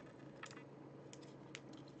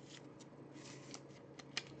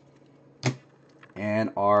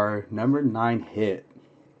 And our number 9 hit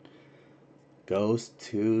goes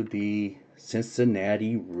to the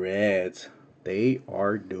Cincinnati Reds. They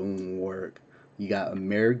are doing work. You got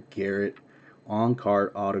Amir Garrett on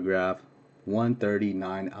card autograph,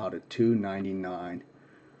 139 out of 299.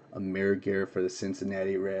 Amir Garrett for the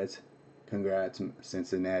Cincinnati Reds. Congrats,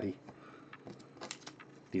 Cincinnati.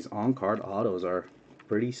 These on card autos are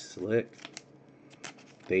pretty slick.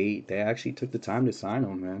 They actually took the time to sign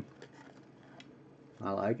them, man.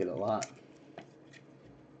 I like it a lot.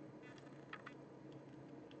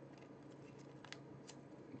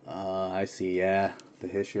 I see, yeah. The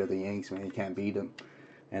history of the Yanks, man. You can't beat them.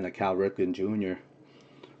 And the Cal Ripken Jr.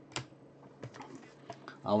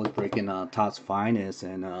 I was breaking Topps Finest,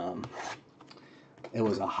 and it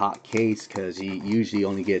was a hot case because you usually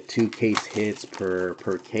only get 2 case hits per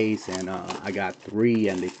case, and I got 3,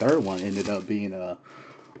 and the third one ended up being a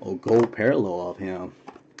gold parallel of him.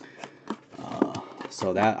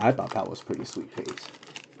 So that, I thought that was pretty sweet case.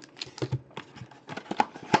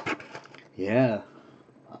 Yeah,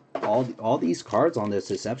 all these cards on this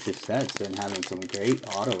Deception set's been having some great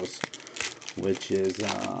autos, which is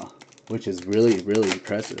really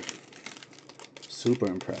impressive. Super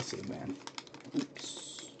impressive, man.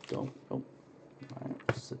 Oops, don't. All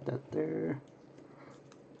right, set that there.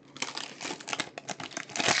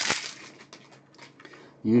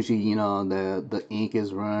 Usually, you know, the ink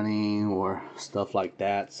is running or stuff like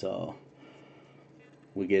that, so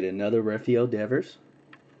we get another Rafael Devers,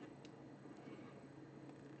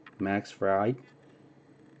 Max Fried,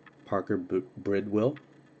 Parker Bridwell.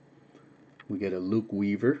 We get a Luke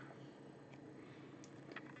Weaver,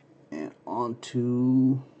 and on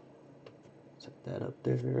to, set that up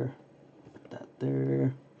there, put that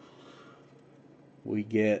there. We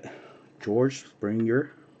get George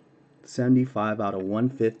Springer, 75 out of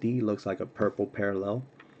 150, looks like a purple parallel.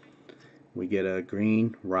 We get a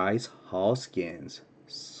green Rice Hoskins.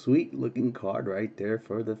 Sweet looking card right there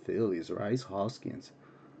for the Phillies. Rice Hoskins.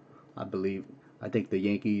 I think the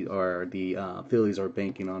Yankees or the Phillies are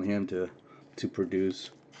banking on him to produce.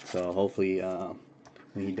 So hopefully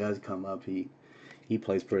when he does come up, he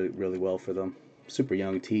plays really well for them. Super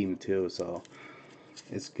young team too, so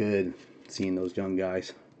it's good seeing those young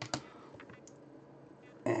guys.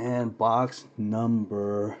 And box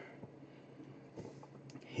number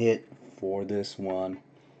hit for this one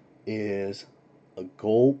is a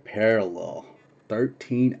gold parallel,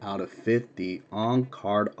 13 out of 50 on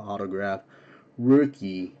card autograph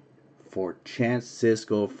rookie for Chance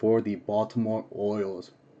Sisco for the Baltimore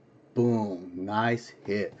Orioles. Boom, nice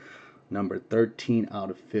hit. Number 13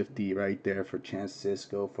 out of 50 right there for Chance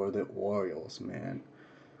Sisco for the Orioles, man.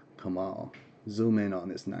 Come on, zoom in on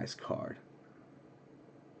this nice card.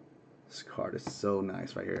 This card is so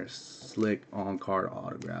nice right here. Slick on card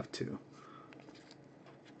autograph too.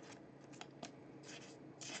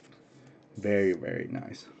 Very, very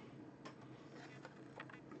nice.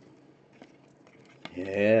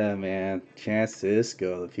 Yeah, man. Chance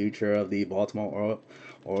Sisco, the future of the Baltimore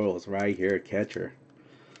Orioles right here, catcher.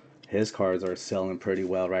 His cards are selling pretty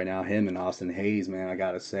well right now. Him and Austin Hayes, man, I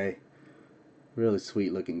gotta say. Really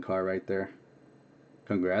sweet looking card right there.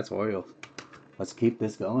 Congrats, Orioles. Let's keep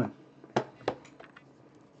this going.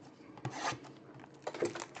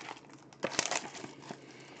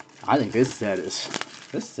 I think this set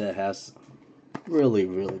has really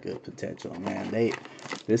good potential, man.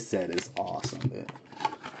 This set is awesome, man.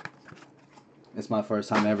 It's my first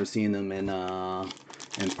time ever seeing them in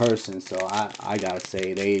person, so I gotta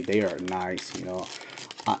say they are nice. You know,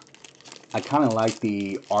 I kind of like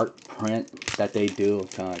the art print that they do,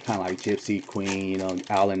 kind of like Gypsy Queen, you know,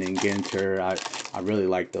 Allen and Ginter. I really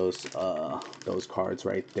like those cards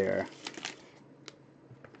right there.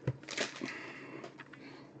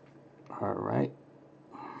 All right.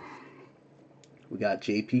 We got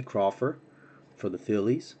J.P. Crawford for the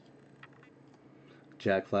Phillies.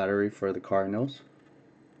 Jack Flaherty for the Cardinals.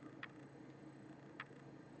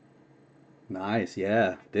 Nice,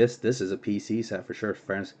 yeah. This is a PC set for sure.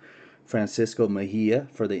 Francisco Mejia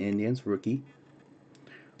for the Indians, rookie.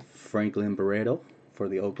 Franklin Barreto for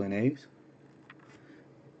the Oakland A's.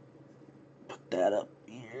 Put that up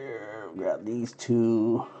here. Grab these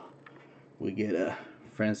two. We get a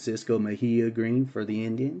Francisco Mejia green for the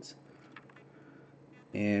Indians.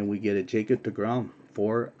 And we get a Jacob deGrom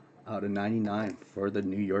 4/99 for the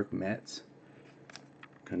New York Mets.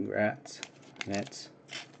 Congrats, Mets.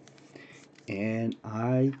 And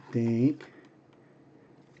I think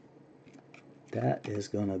that is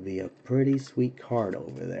going to be a pretty sweet card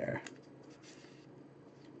over there.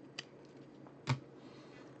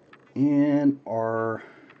 And our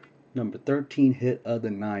number 13 hit of the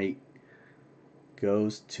night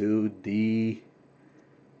goes to the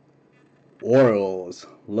Orioles.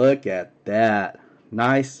 Look at that.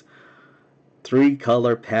 Nice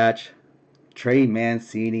 3-color patch. Trey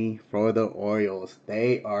Mancini for the Orioles.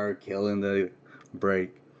 They are killing the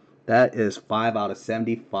break. That is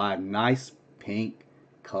 5/75. Nice pink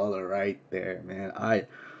color right there, man.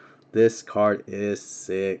 This card is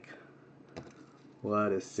sick.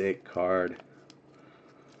 What a sick card.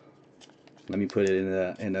 Let me put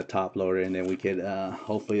it in the top loader, and then we could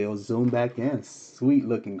hopefully it'll zoom back in. Sweet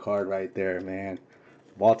looking card right there, man.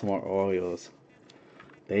 Baltimore Orioles.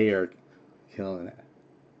 They are killing it.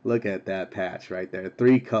 Look at that patch right there.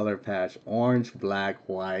 3-color patch. Orange, black,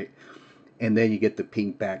 white. And then you get the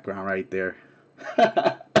pink background right there.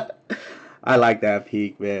 I like that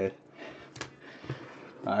pink, man.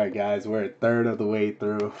 Alright, guys. We're a third of the way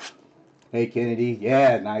through. Hey, Kennedy.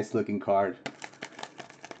 Yeah, nice looking card.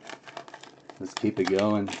 Let's keep it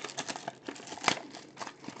going.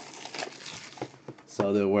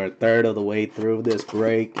 So that we're a third of the way through this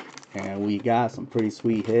break. And we got some pretty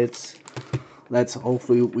sweet hits. Let's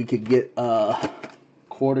hopefully we could get a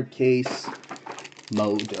quarter case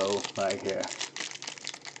Mojo right here.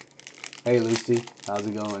 Hey Lucy, how's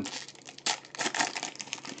it going?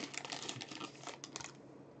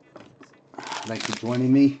 Thanks for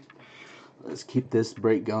joining me. Let's keep this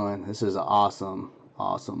break going. This is an awesome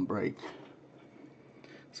break.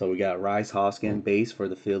 So we got Rhys Hoskins base for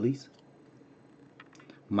the Phillies.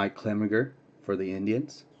 Mike Clevinger for the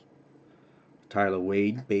Indians. Tyler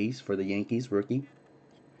Wade base for the Yankees, rookie.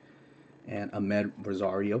 And Ahmed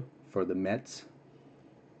Rosario for the Mets.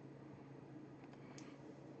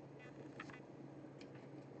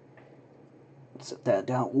 Set that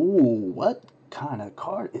down. Ooh, what kind of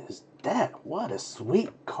card is that? What a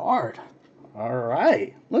sweet card. All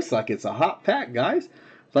right. Looks like it's a hot pack, guys.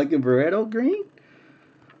 It's like a Barreto green.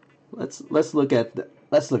 Let's look at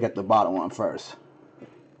the bottom one first.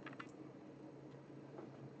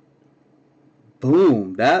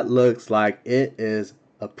 Boom, that looks like it is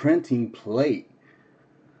a printing plate.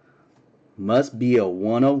 Must be a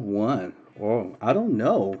 101. Or I don't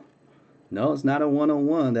know. No, it's not a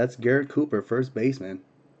 101. That's Garrett Cooper, first baseman.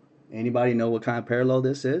 Anybody know what kind of parallel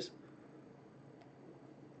this is?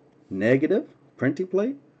 Negative printing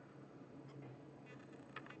plate?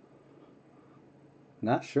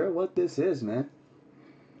 Not sure what this is, man.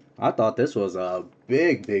 I thought this was a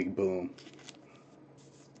big boom.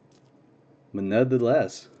 But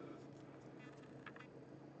nonetheless,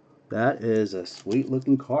 that is a sweet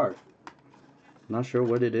looking card. Not sure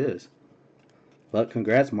what it is. But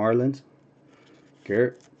congrats, Marlins.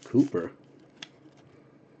 Garrett Cooper.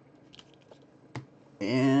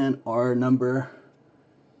 And our number,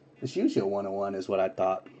 it's usually a 101 is what I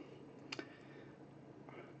thought.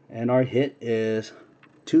 And our hit is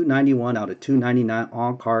 291/299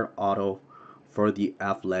 on-card auto for the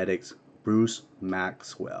Athletics, Bruce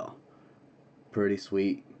Maxwell. Pretty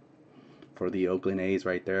sweet for the Oakland A's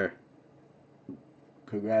right there.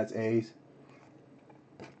 Congrats, A's.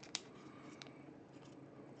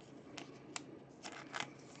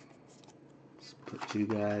 Let's put you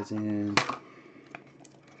guys in.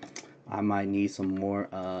 I might need some more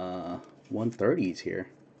 130s here.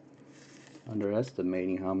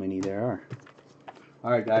 Underestimating how many there are.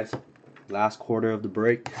 Alright, guys. Last quarter of the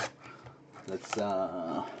break. Let's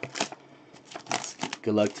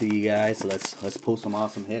good luck to you guys. Let's pull some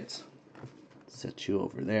awesome hits. Set you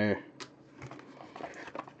over there.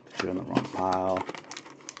 Put you in the wrong pile.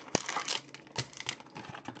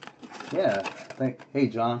 Yeah. Hey,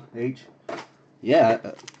 John H.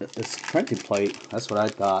 Yeah, it's printed plate. That's what I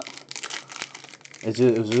thought. It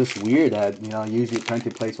was just weird that, usually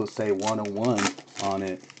printed plates will say 101 on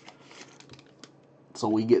it. So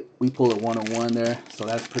we pull a 101 there, so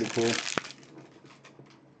that's pretty cool.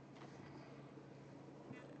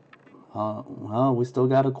 Well, we still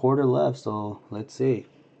got a quarter left, so let's see.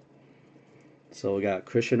 So we got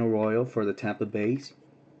Christian Arroyo for the Tampa Bays.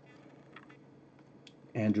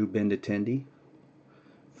 Andrew Benintendi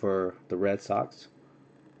for the Red Sox.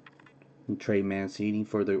 And Trey Mancini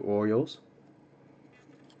for the Orioles.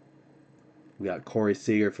 We got Corey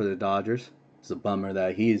Seager for the Dodgers. It's a bummer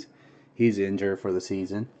that he's injured for the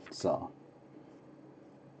season. So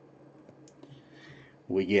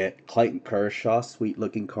We get Clayton Kershaw, sweet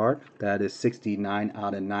looking card. That is 69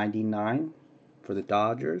 out of 99 for the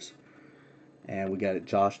Dodgers. And we got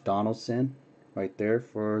Josh Donaldson right there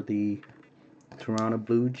for the Toronto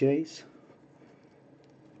Blue Jays.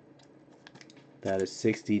 That is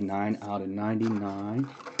 69 out of 99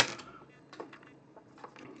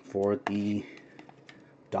 for the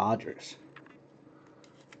Dodgers.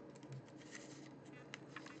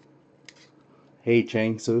 Hey,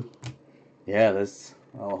 Chang Su. Yeah, let's.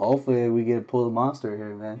 Oh, hopefully we get to pull the monster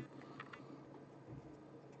here, man.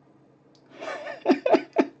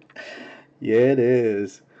 Yeah, it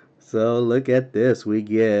is. So look at this. We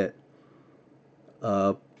get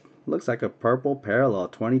looks like a purple parallel,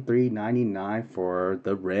 23.99 for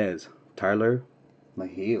the Reds. Tyler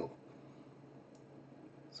Mahil.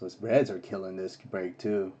 So his Reds are killing this break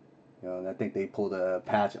too. You know, and I think they pulled a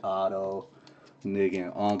patch auto, and they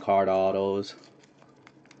get on card autos.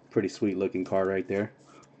 Pretty sweet looking card right there.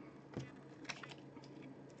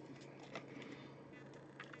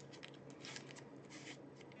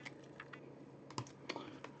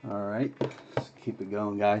 Alright, let's keep it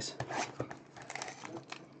going, guys.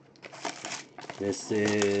 This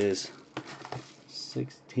is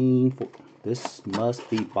 16. This must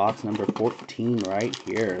be box number 14 right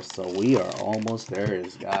here. So we are almost there,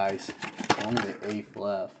 guys. Only the 8th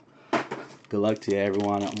left. Good luck to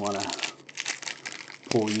everyone. I want to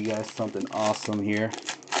pull you guys something awesome here.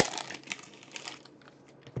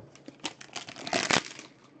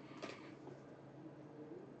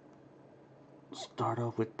 Start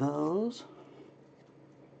off with those.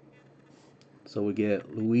 So we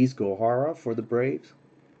get Luis Gohara for the Braves.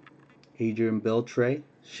 Adrian Beltre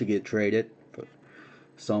should get traded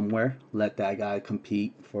somewhere. Let that guy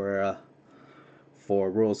compete for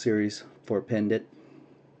World Series for a pendant.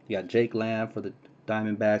 You got Jake Lamb for the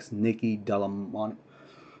Diamondbacks. Nicky Delmonico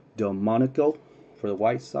for the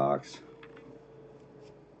White Sox.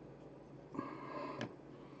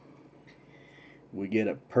 We get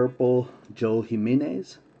a purple Joe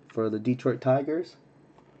Jimenez for the Detroit Tigers.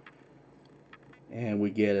 And we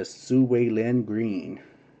get a Sue Lin Green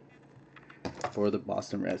for the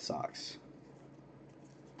Boston Red Sox.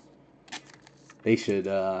 They should,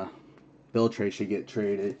 Beltre should get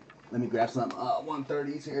traded. Let me grab some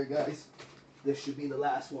 130s here, guys. This should be the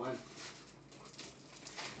last one.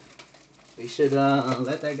 They should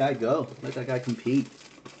let that guy go. Let that guy compete.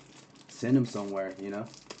 Send him somewhere, you know.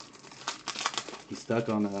 He's stuck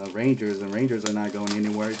on the Rangers, and Rangers are not going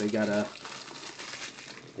anywhere. They gotta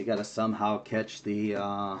somehow catch the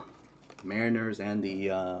Mariners and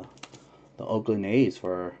the Oakland A's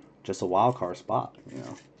for just a wild card spot, you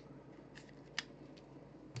know.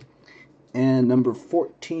 And number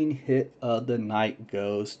 14 hit of the night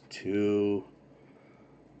goes to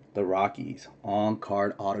the Rockies. On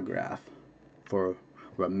card autograph for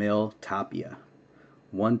Raimel Tapia.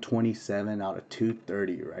 127 out of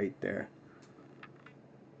 230 right there.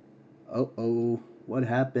 Uh-oh, what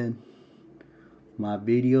happened? My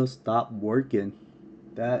video stopped working.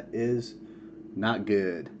 That is not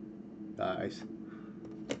good, guys.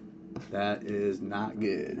 That is not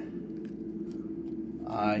good.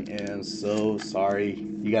 I am so sorry.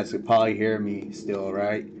 You guys could probably hear me still,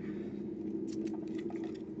 right?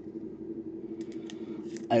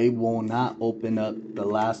 I will not open up the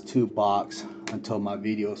last 2 boxes until my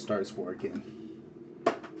video starts working.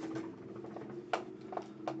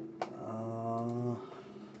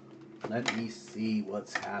 Let me see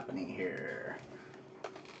what's happening here.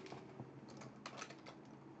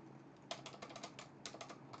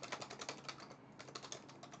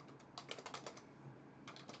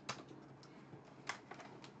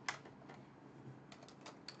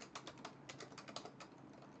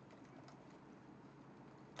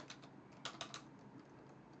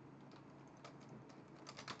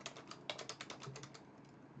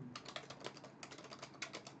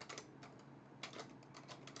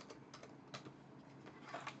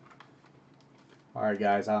 Alright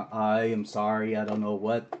guys, I am sorry. I don't know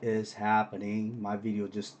what is happening. My video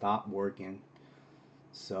just stopped working.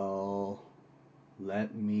 So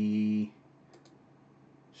let me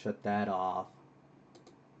shut that off.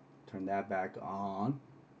 Turn that back on.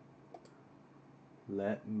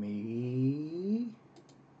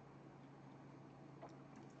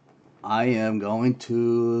 I am going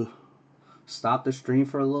to stop the stream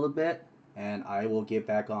for a little bit, and I will get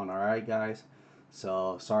back on. Alright guys,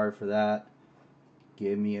 so sorry for that.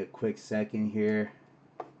 Give me a quick second here.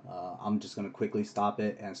 I'm just gonna quickly stop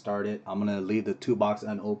it and start it. I'm gonna leave the 2 box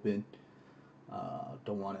unopened.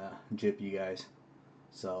 Don't want to jip you guys,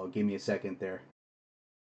 so give me a second there.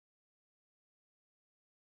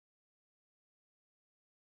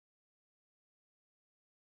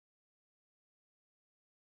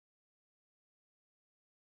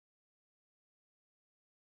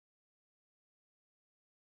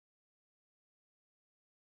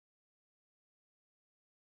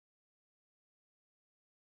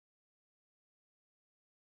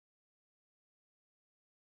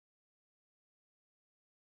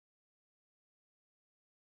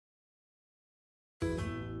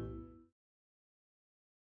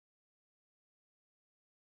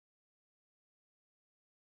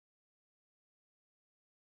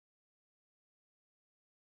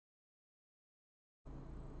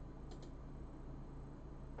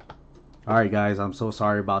 Alright guys, I'm so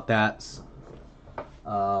sorry about that.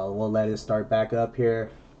 We'll let it start back up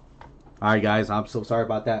here. Alright guys, I'm so sorry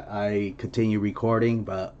about that. I continue recording,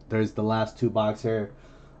 but there's the last two boxes here.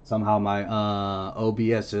 Somehow my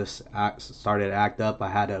OBS just started to act up. I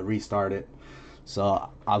had to restart it. So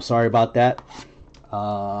I'm sorry about that.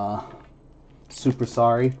 Super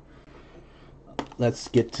sorry. Let's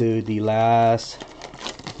get to the last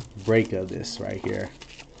break of this right here.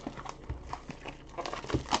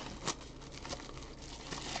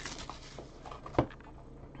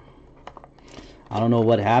 I don't know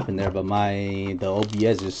what happened there, but the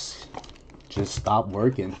OBS just stopped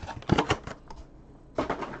working.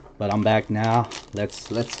 But I'm back now. Let's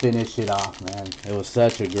finish it off, man. It was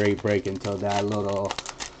such a great break until that little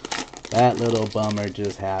bummer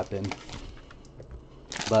just happened.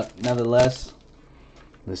 But nevertheless,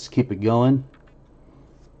 let's keep it going.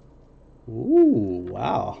 Ooh,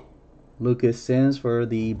 wow. Lucas Sims for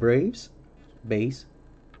the Braves base.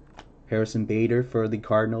 Harrison Bader for the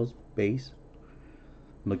Cardinals base.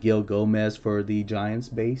 Miguel Gomez for the Giants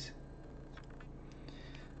base.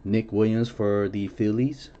 Nick Williams for the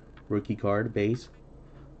Phillies rookie card base.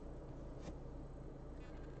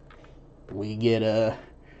 We get a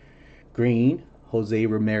green Jose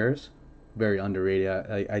Ramirez, very underrated.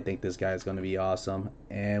 I think this guy is going to be awesome.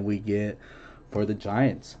 And we get for the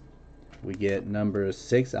Giants, we get number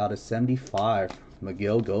 6 out of 75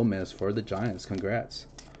 Miguel Gomez for the Giants. Congrats.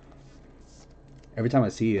 Every time I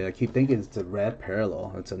see it, I keep thinking it's a red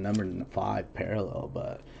parallel. It's a number 5 parallel,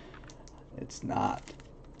 but it's not.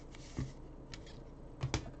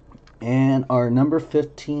 And our number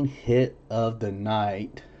 15 hit of the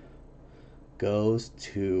night goes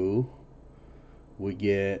to, we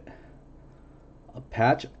get a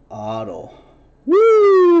patch auto.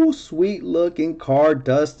 Woo! Sweet looking card,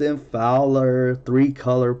 Dustin Fowler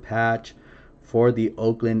 3-color patch for the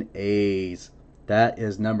Oakland A's. That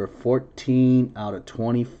is number 14 out of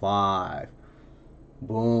 25.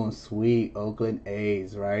 Boom, sweet Oakland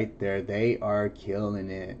A's right there. They are killing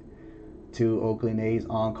it. 2 Oakland A's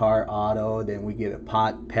on card auto. Then we get a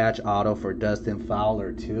patch auto for Dustin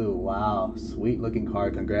Fowler too. Wow, sweet looking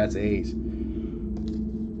card. Congrats, A's.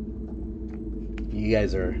 You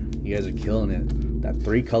guys are killing it. That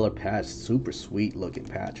 3-color patch, super sweet looking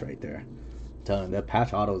patch right there. I'm telling you, the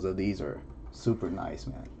patch autos of these are super nice,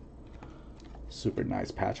 man. Super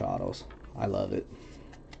nice patch autos. I love it.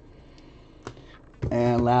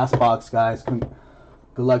 And last box, guys. Good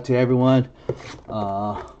luck to everyone.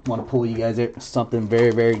 Want to pull you guys something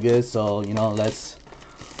very, very good. So, you know, let's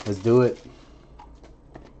do it.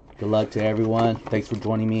 Good luck to everyone. Thanks for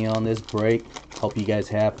joining me on this break. Hope you guys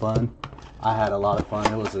have fun. I had a lot of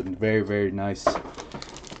fun. It was a very, very nice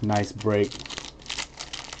break.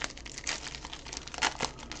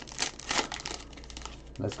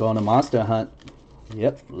 Let's go on a monster hunt.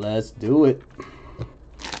 Yep, let's do it.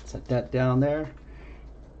 Set that down there.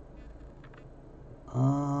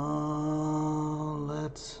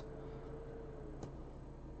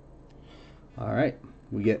 Alright,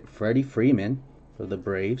 we get Freddie Freeman for the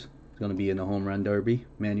Braves. He's going to be in the home run derby.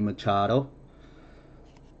 Manny Machado.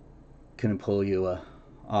 Couldn't pull you a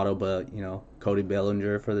auto, but, you know, Cody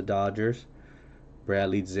Bellinger for the Dodgers.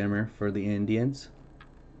 Bradley Zimmer for the Indians.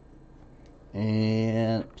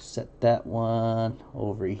 And set that one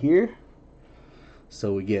over here.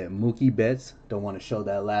 So we get Mookie Betts. Don't want to show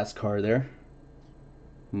that last card there.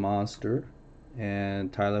 Monster.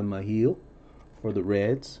 And Tyler Mahil for the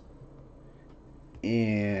Reds.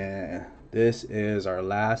 And this is our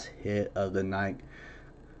last hit of the night.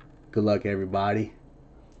 Good luck, everybody.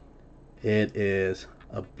 It is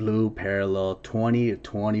a blue parallel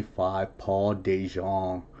 20/25 Paul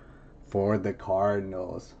DeJong for the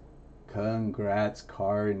Cardinals. Congrats,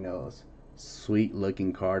 Cardinals. Sweet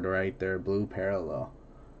looking card right there. Blue parallel.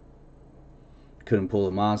 Couldn't pull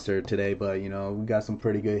a monster today, but, you know, we got some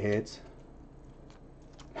pretty good hits.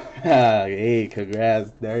 Hey,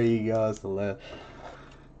 congrats. There you go. So,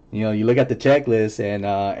 you know, you look at the checklist, and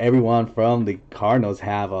everyone from the Cardinals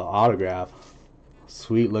have an autograph.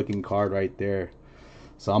 Sweet looking card right there.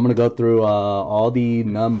 So I'm going to go through all the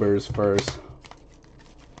numbers first,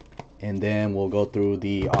 and then we'll go through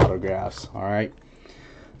the autographs. Alright,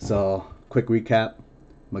 so quick recap.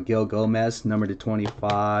 Miguel Gomez, number to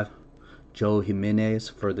 25. Joe Jimenez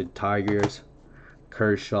for the Tigers.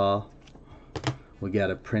 Kershaw. We got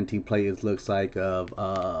a printing plate, it looks like, of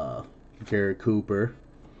Garrett Cooper.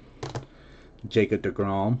 Jacob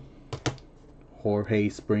deGrom.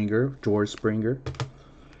 George Springer.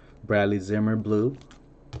 Bradley Zimmer, blue.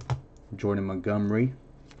 Jordan Montgomery.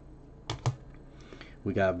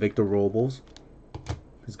 We got Victor Robles,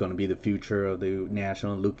 is going to be the future of the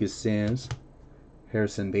National. Lucas Sims,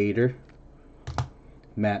 Harrison Bader,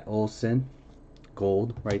 Matt Olson,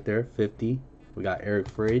 gold right there, 50. We got Eric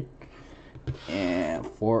Freed. And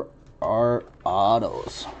for our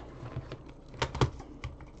autos,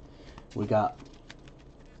 we got,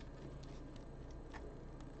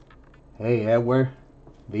 hey Edward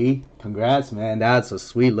V, congrats man, that's a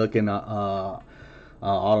sweet looking auto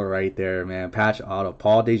right there, man. Patch auto,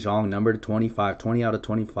 Paul DeJong, number 25, 20 out of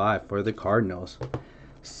 25 for the Cardinals.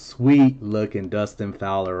 Sweet looking Dustin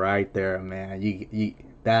Fowler right there, man.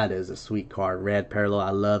 That is a sweet card. Red parallel, I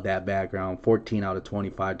love that background. 14 out of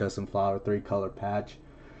 25, Dustin Fowler, 3-color patch.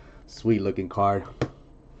 Sweet looking card.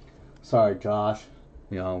 Sorry Josh,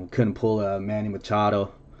 couldn't pull a Manny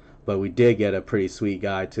Machado, but we did get a pretty sweet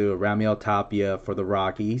guy too. Raimel Tapia for the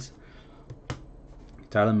Rockies,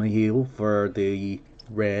 Tyler Mahil for the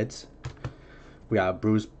Reds. We got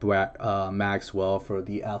Bruce Maxwell for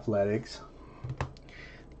the Athletics.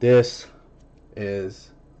 This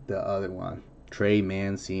is the other one, Trey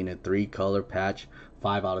Mancini, a 3-color patch,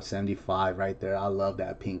 5 out of 75 right there. I love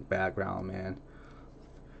that pink background, man.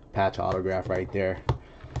 Patch autograph right there.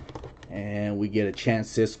 And we get a Chance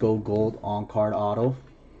Cisco gold on-card auto.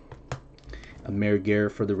 Amir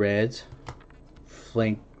Garrett for the Reds.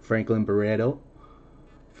 Franklin Barreto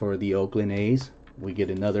for the Oakland A's. We get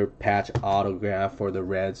another patch autograph for the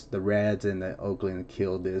Reds. The Reds and the Oakland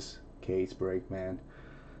killed this case break, man.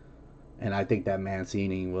 And I think that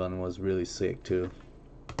Mancini one was really sick too.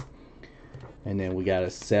 And then we got a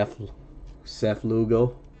Seth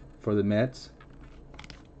Lugo for the Mets.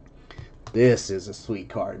 This is a sweet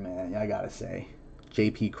card, man, I gotta say.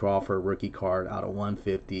 JP Crawford rookie card out of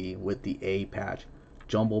 150 with the A patch.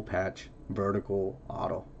 Jumbo patch, vertical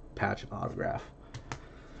auto, patch autograph.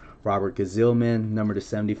 Robert Gazilman, number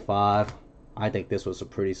 75. I think this was a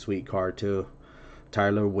pretty sweet card too.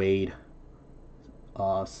 Tyler Wade,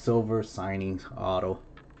 silver signings auto.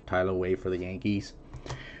 Tyler Wade for the Yankees.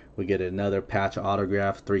 We get another patch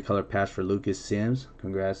autograph, 3-color patch for Lucas Sims.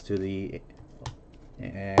 Congrats to the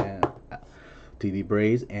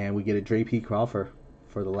Braves. And we get a JP Crawford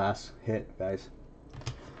for the last hit, guys.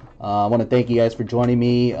 I want to thank you guys for joining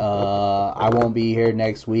me. I won't be here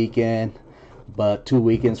next weekend, but 2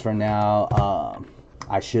 weekends from now,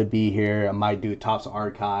 I should be here. I might do Topps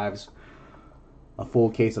Archives, a full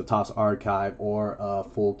case of Topps Archive, or a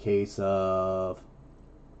full case of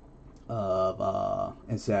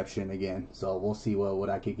Inception again. So we'll see what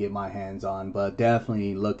I could get my hands on, but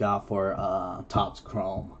definitely look out for Topps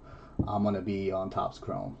Chrome. I'm gonna be on Topps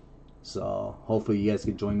Chrome, so hopefully you guys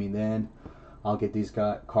can join me then. I'll get these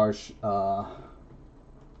cards. I'm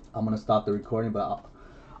gonna stop the recording, but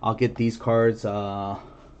I'll get these cards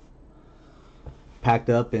packed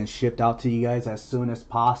up and shipped out to you guys as soon as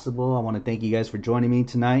possible. I want to thank you guys for joining me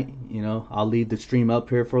tonight. I'll leave the stream up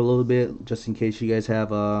here for a little bit just in case you guys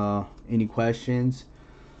have any questions.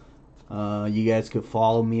 You guys could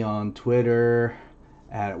follow me on Twitter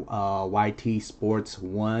at YT Sports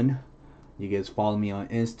 1. You guys follow me on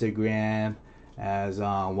Instagram as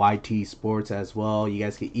YT Sports as well. You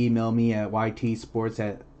guys can email me at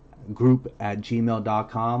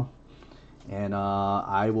ytsports@group@gmail.com, and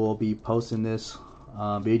I will be posting this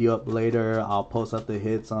video up later. I'll post up the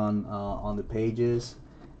hits on the pages,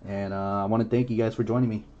 and I want to thank you guys for joining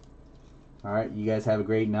me. All right, you guys have a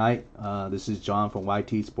great night. This is John from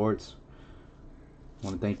YT Sports. I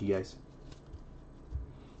want to thank you guys.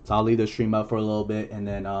 So I'll leave the stream up for a little bit, and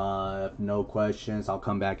then if no questions, I'll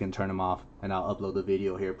come back and turn them off, and I'll upload the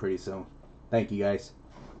video here pretty soon. Thank you guys.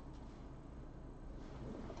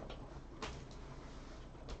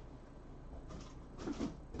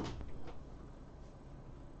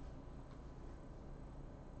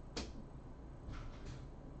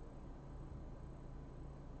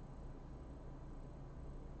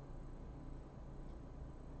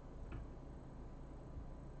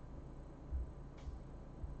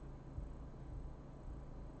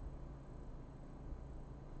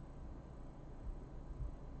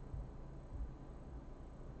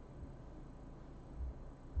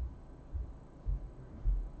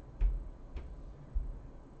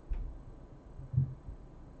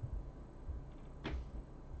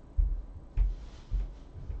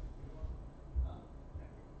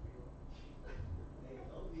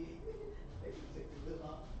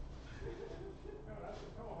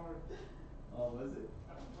 Oh, was it?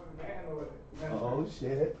 Oh,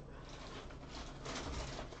 shit.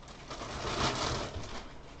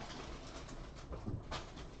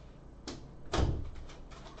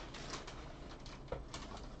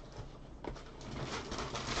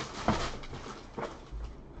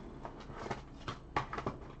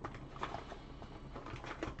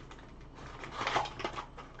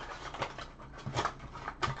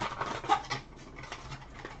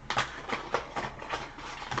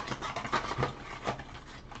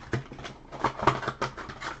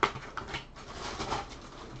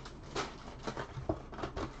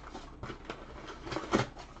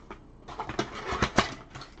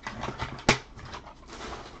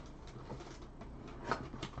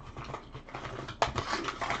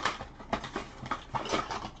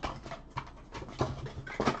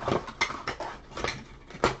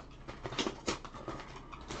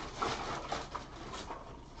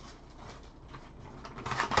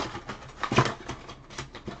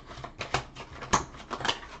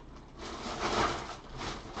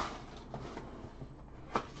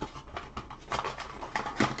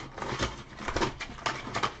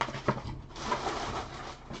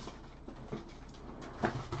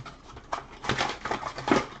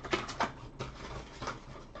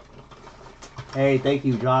 Hey, thank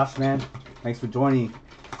you, Josh, man. Thanks for joining.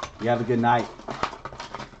 You have a good night.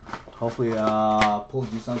 Hopefully,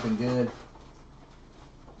 pulled you something good.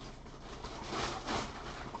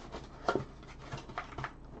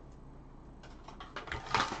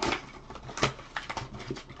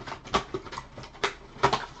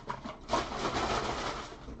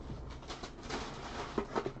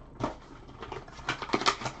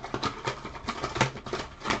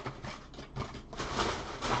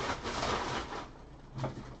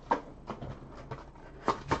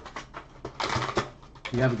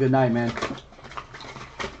 You have a good night, man.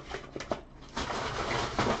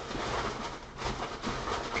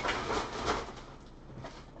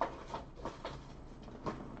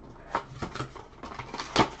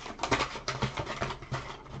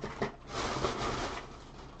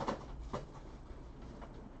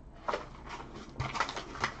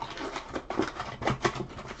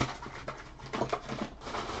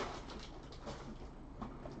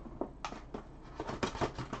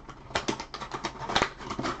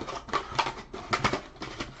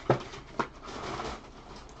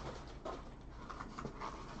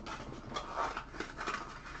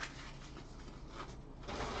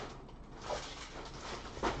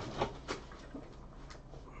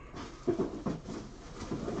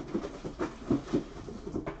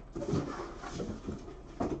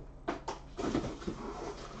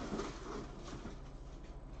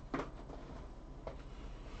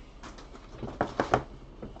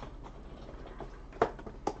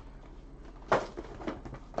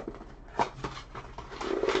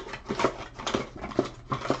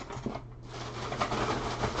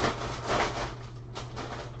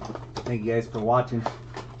 Thank you guys for watching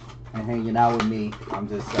and hanging out with me. I'm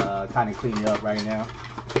just kind of cleaning up right now.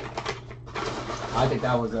 I think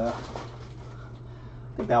that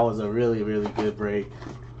was a really good break.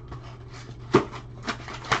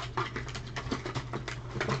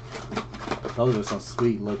 Those are some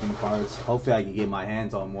sweet looking parts. Hopefully I can get my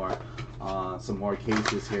hands on more some more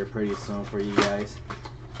cases here pretty soon for you guys,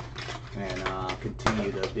 and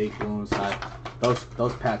continue the big balloon side.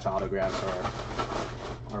 Those patch autographs are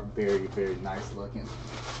very nice looking.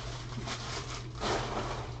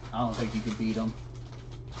 I don't think you can beat them.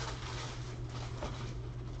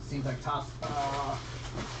 Seems like top.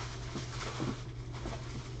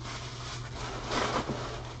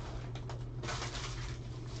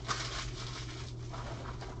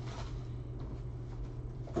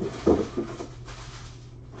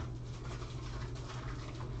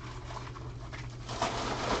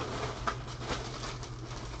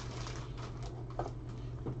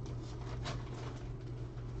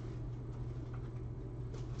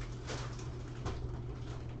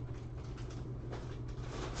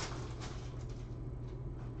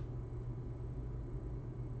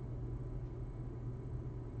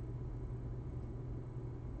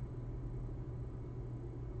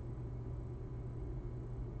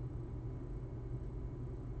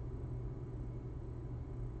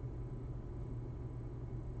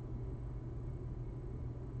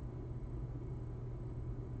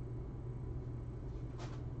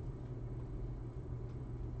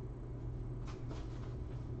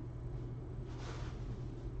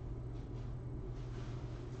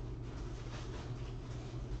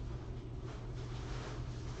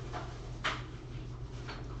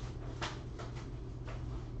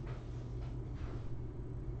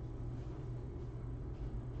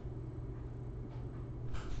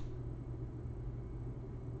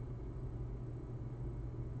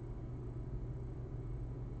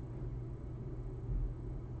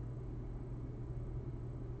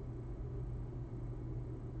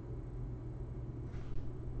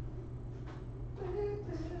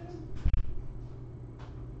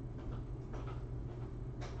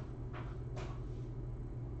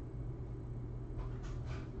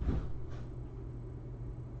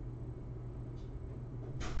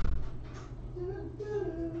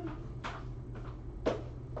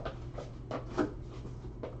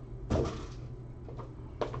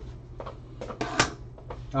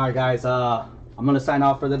 Alright guys, I'm gonna sign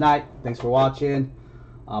off for the night. Thanks for watching.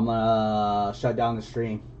 I'm gonna shut down the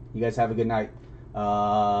stream. You guys have a good night.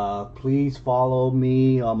 Please follow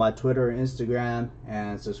me on my Twitter and Instagram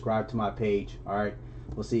and subscribe to my page. Alright,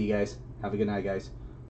 we'll see you guys. Have a good night, guys.